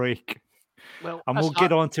just a break. Well, And we'll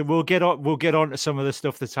get on to some of the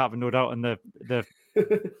stuff that's happened, no doubt, in the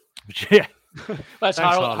yeah. That's Thanks,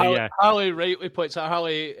 Harley. Harley, yeah. Harley rightly points out.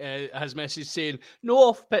 Harley has message saying, "No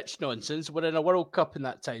off-pitch nonsense. We're in a World Cup in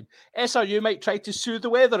that time. SRU might try to sue the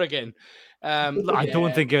weather again." I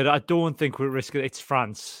don't think we're at risk. It's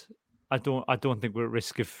France. I don't think we're at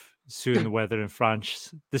risk of suing the weather in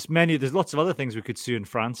France. There's lots of other things we could sue in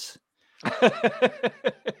France.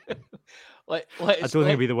 I don't think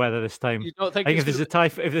it'll be the weather this time. You don't think I think it's if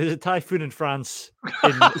there's a typhoon in France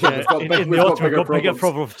in we've got the autumn, we've got bigger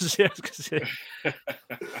problems. problems.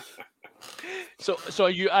 So are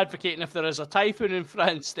you advocating if there is a typhoon in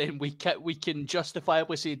France, then we can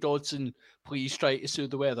justifiably say, Dodson, please try to sue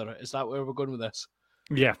the weather? Is that where we're going with this?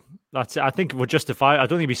 Yeah, that's it. I think we'll justify it. I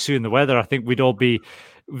don't think we'd be suing the weather. I think we'd all be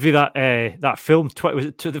that film. Was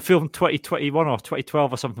it to the film 2021 or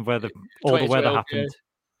 2012 or something where all the weather happened?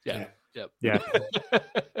 Yeah.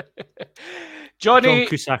 John Johnny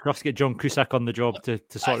Cusack. We have to get John Cusack on the job to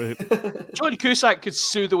sort of. John Cusack could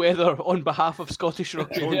sue the weather on behalf of Scottish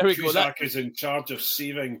rugby. John There we go. Cusack is in charge of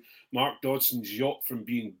saving Mark Dodson's yacht from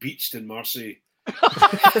being beached in Marseille.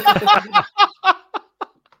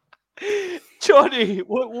 Johnny,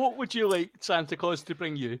 what would you like Santa Claus to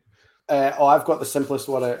bring you? I've got the simplest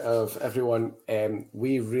one out of everyone.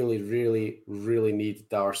 We really, really, really need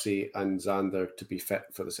Darcy and Xander to be fit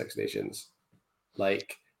for the Six Nations.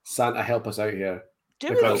 Like, Santa, help us out here.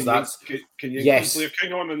 Because Can you yes. play a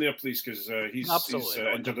king on in there, please? Because he's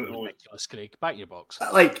Absolutely injured at the moment. Ridiculous, Craig. Back in your box.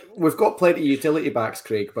 Like, we've got plenty of utility backs,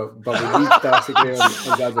 Craig, but we need Darcy Gray and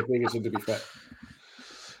Xander Ferguson to be fit.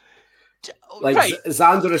 Like, Right.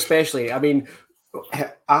 Xander especially. I mean,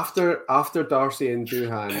 after Darcy and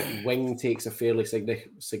Doohan, Wing takes a fairly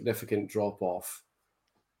significant drop off.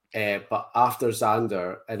 But after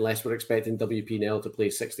Xander, unless we're expecting WP Nell to play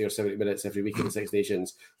 60 or 70 minutes every week in the Six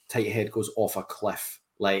Nations, Tighthead goes off a cliff.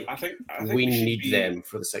 Like, I think we need them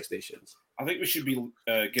for the Six Nations. I think we should be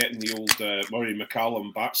getting the old Murray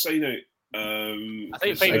McCallum back sign out. I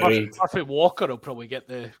think Agreed. Murphy Walker will probably get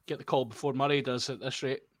the call before Murray does at this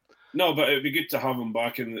rate. No, but it'd be good to have him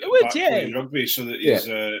back in playing rugby, so that he's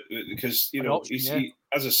because he,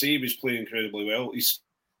 as I say, he was playing incredibly well. He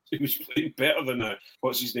was playing better than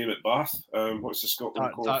what's his name at Bath? What's the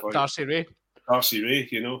Scotland qualifier? Darcy Ray. Darcy Ray,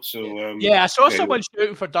 so I saw someone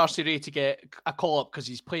shouting for Darcy Ray to get a call up because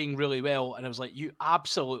he's playing really well, and I was like, you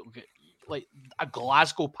absolutely, like, a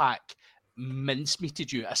Glasgow pack mincemeated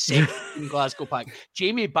you, a second Glasgow pack.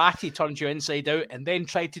 Jamie Batty turned you inside out and then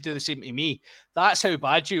tried to do the same to me. That's how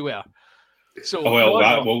bad you were. So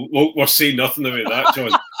we'll say nothing about that,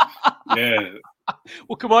 John. Yeah.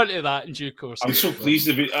 We'll come on to that in due course. I'm so pleased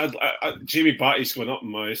to be. Jamie Batty's going up in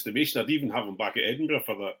my estimation. I'd even have him back at Edinburgh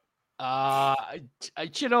for that. I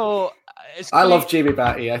love Jamie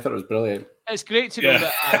Batty. I thought it was brilliant. It's great to know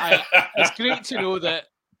that. It's great to know that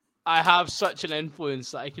I have such an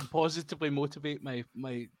influence that I can positively motivate my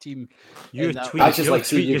team. Your in that tweet- way. I just like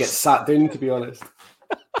seeing you get sat down, to be honest.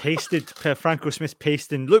 pasted, Franco Smith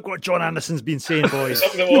pasting. Look what John Anderson's been saying, boys. It's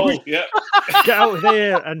up the wall. Yeah. Get out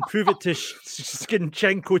there and prove it to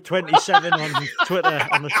Skinchenko27 on Twitter,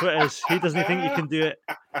 on the Twitters. He doesn't think you can do it.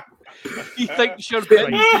 He thinks you're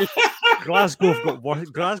big. Glasgow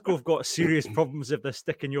have got serious problems if they're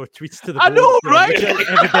sticking your tweets to the I board. know, right?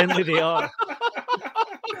 Evidently they are.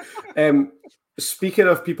 Speaking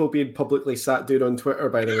of people being publicly sat down on Twitter,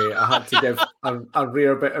 by the way, I had to give a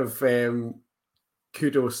rare bit of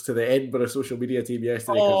kudos to the Edinburgh social media team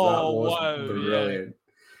yesterday because that was brilliant. Yeah.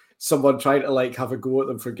 Someone trying to have a go at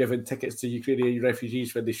them for giving tickets to Ukrainian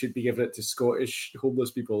refugees when they should be giving it to Scottish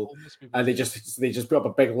homeless people. And they just put up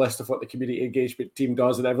a big list of what the community engagement team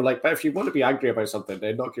does, and everyone's like, but if you want to be angry about something,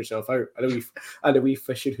 then knock yourself out. And a wee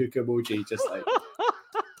fishing hook emoji, just like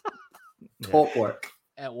top work.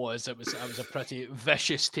 It was a pretty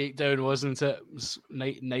vicious takedown, wasn't it? It was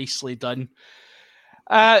nicely done.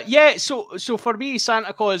 So for me,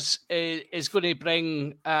 Santa Claus is going to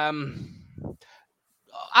bring.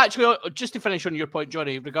 Actually, just to finish on your point,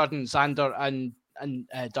 Johnny, regarding Xander and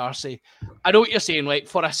Darcy, I know what you're saying. Like,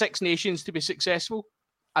 for a Six Nations to be successful,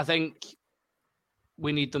 I think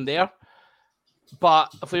we need them there.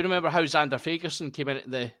 But if we remember how Xander Fagerson came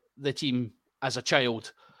into the team as a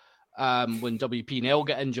child, when WP Nell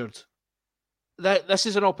got injured, this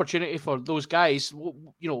is an opportunity for those guys.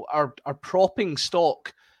 Our propping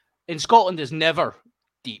stock in Scotland is never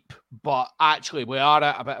deep, but actually we are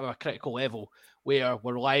at a bit of a critical level where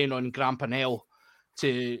we're relying on Grampanell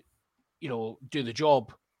to, do the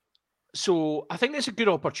job. So I think it's a good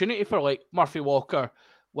opportunity for Murphy Walker,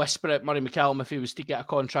 Whisper, Murray McCallum, if he was to get a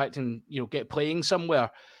contract and, get playing somewhere.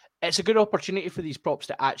 It's a good opportunity for these props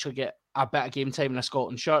to actually get a bit of game time in a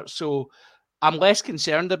Scotland shirt. So I'm less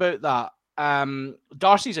concerned about that.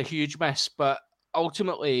 Darcy's a huge miss, but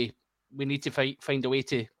ultimately we need to find a way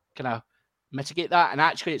to kind of mitigate that. And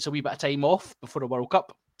actually it's a wee bit of time off before the World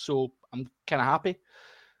Cup. So I'm kind of happy,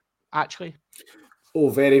 actually. Oh,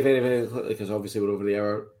 very, very, very quickly, because obviously we're over the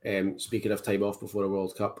hour. Speaking of time off before a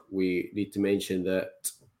World Cup, we need to mention that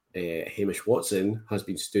Hamish Watson has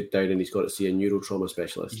been stood down and he's got to see a neurotrauma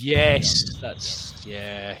specialist. Yes, that's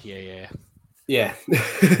yeah. Yeah. Yep.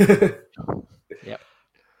 Yeah.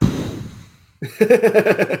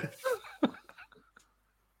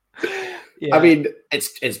 I mean,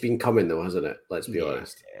 it's been coming though, hasn't it? Let's be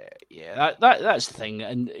honest. Yeah, that's the thing,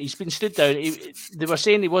 and he's been stood down. They were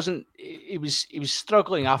saying he was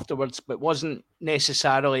struggling afterwards, but wasn't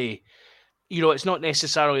necessarily. It's not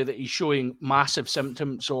necessarily that he's showing massive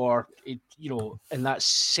symptoms or in that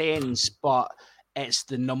sense, but it's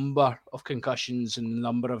the number of concussions and the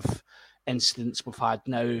number of incidents we've had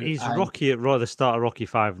now. He's Rocky at the start of Rocky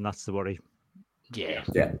 5, and that's the worry. Yeah.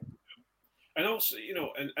 And also,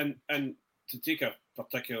 and to take a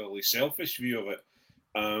particularly selfish view of it,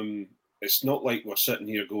 it's not like we're sitting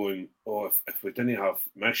here going, oh, if we didn't have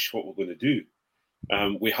Mish, what we're going to do?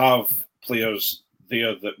 We have players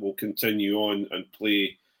there that will continue on and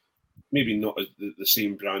play, maybe not the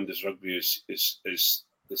same brand as rugby as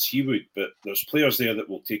he would, but there's players there that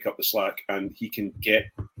will take up the slack and he can get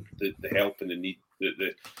the help and the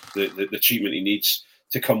treatment he needs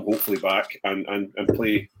to come hopefully back and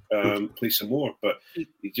play some more. But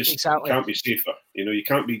you just can't be safer. You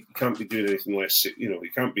can't be doing anything less. You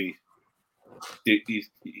can't be.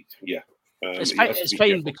 It's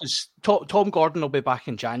fine because Tom Gordon will be back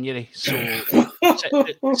in January, so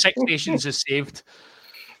Six Nations is saved.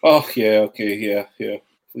 Oh yeah, okay, yeah.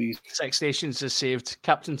 Please, Six Nations is saved.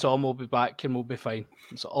 Captain Tom will be back and we'll be fine.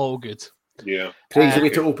 It's all good. Yeah. Craig's the way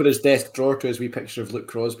to open his desk drawer to his wee picture of Luke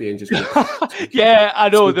Crosby and just go, yeah, I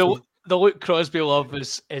know the Luke Crosby love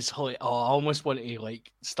is like, I almost want to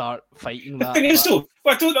start fighting that. The thing is though,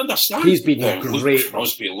 I don't understand. He's been great. Luke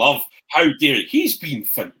Crosby love. How dare he? He's been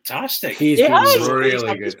fantastic. He's been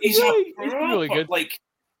really good. He's really good.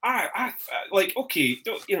 I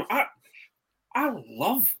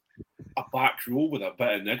love a back row with a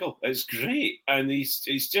bit of niggle. It's great, and he's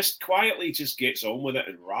just quietly just gets on with it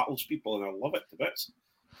and rattles people, and I love it to bits.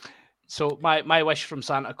 So my wish from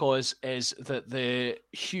Santa Claus is that the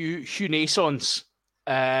Hugh Naissance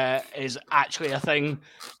is actually a thing,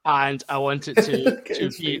 and I want it to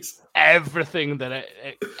be everything that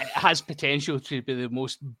it has potential to be the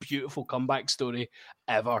most beautiful comeback story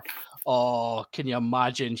ever. Oh, can you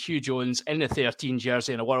imagine Hugh Jones in the 13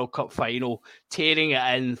 jersey in a World Cup final, tearing it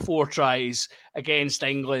in 4 tries against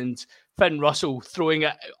England, Finn Russell throwing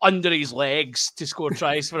it under his legs to score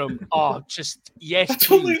tries for him. Oh, just yes,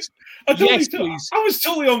 please. Yes, please. I was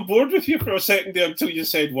totally on board with you for a second there until you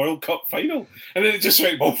said World Cup final, and then it just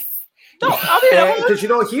went off. No, I mean, did you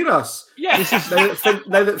not hear us? yeah.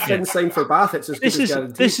 Now that Finn signed for Bath, it's as good as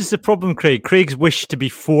guaranteed. This is the problem, Craig. Craig's wish to be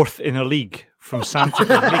 4th in a league from Santa.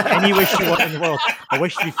 Make any wish you want in the world. I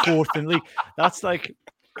wish to be 4th in the league. That's like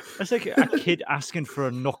a kid asking for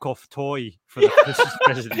a knockoff toy for the Christmas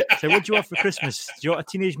present. So, what do you want for Christmas? Do you want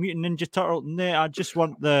a Teenage Mutant Ninja Turtle? Nah, I just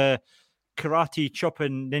want the karate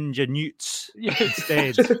chopping ninja newts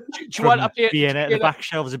instead. Do you want a pair? The back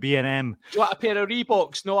shelves of B&M. Do you want a pair of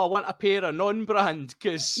Reeboks? No, I want a pair of non-brand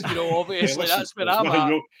because obviously that's where I'm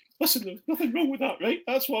at. Listen, there's nothing wrong with that, right?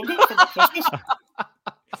 That's what I got for my Christmas.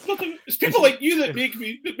 It's people like you that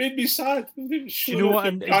made me sad. Do you know what?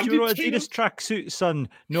 Adidas tracksuit, son?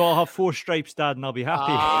 No, I'll have 4 stripes, Dad, and I'll be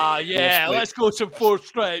happy. Yeah, let's go to 4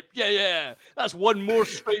 stripe. Yeah. That's 1 more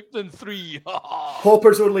stripe than 3.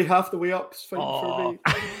 Hopper's only half the way up. It's fine for me.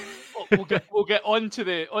 We'll get onto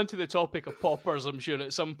the topic of poppers, I'm sure,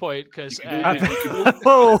 at some point because because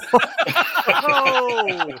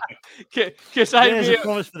there's a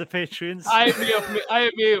promise for the Patreons. I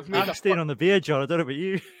may have made I'm staying on the beer jar. I don't know about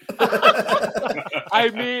you. I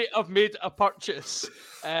may have made a purchase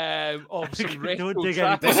of some retro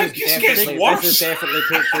track. This is definitely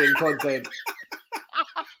Patreon content.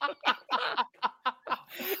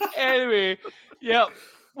 Anyway, yeah.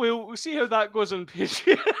 We'll see how that goes on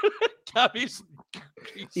Patreon.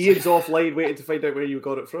 Ian's offline waiting to find out where you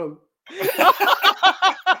got it from.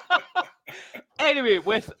 Anyway,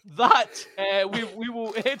 with that, we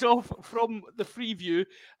will head off from the free view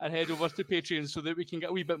and head over to Patreon so that we can get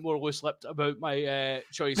a wee bit more loose-lipped about my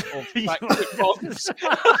choice of tracksuit box.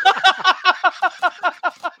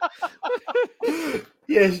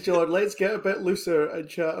 Yes, John, let's get a bit looser and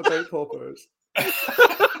chat about poppers.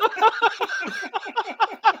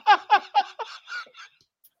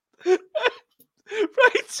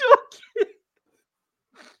 Right,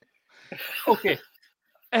 okay.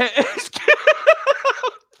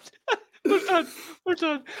 We're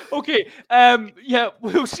done. Okay. Yeah,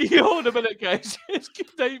 we'll see you all in a minute, guys. It's good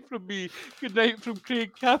night from me. Good night from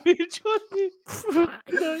Craig, Cammy, and Johnny.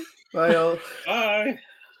 Good night. Bye, all. Bye.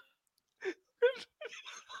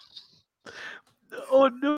 Oh no.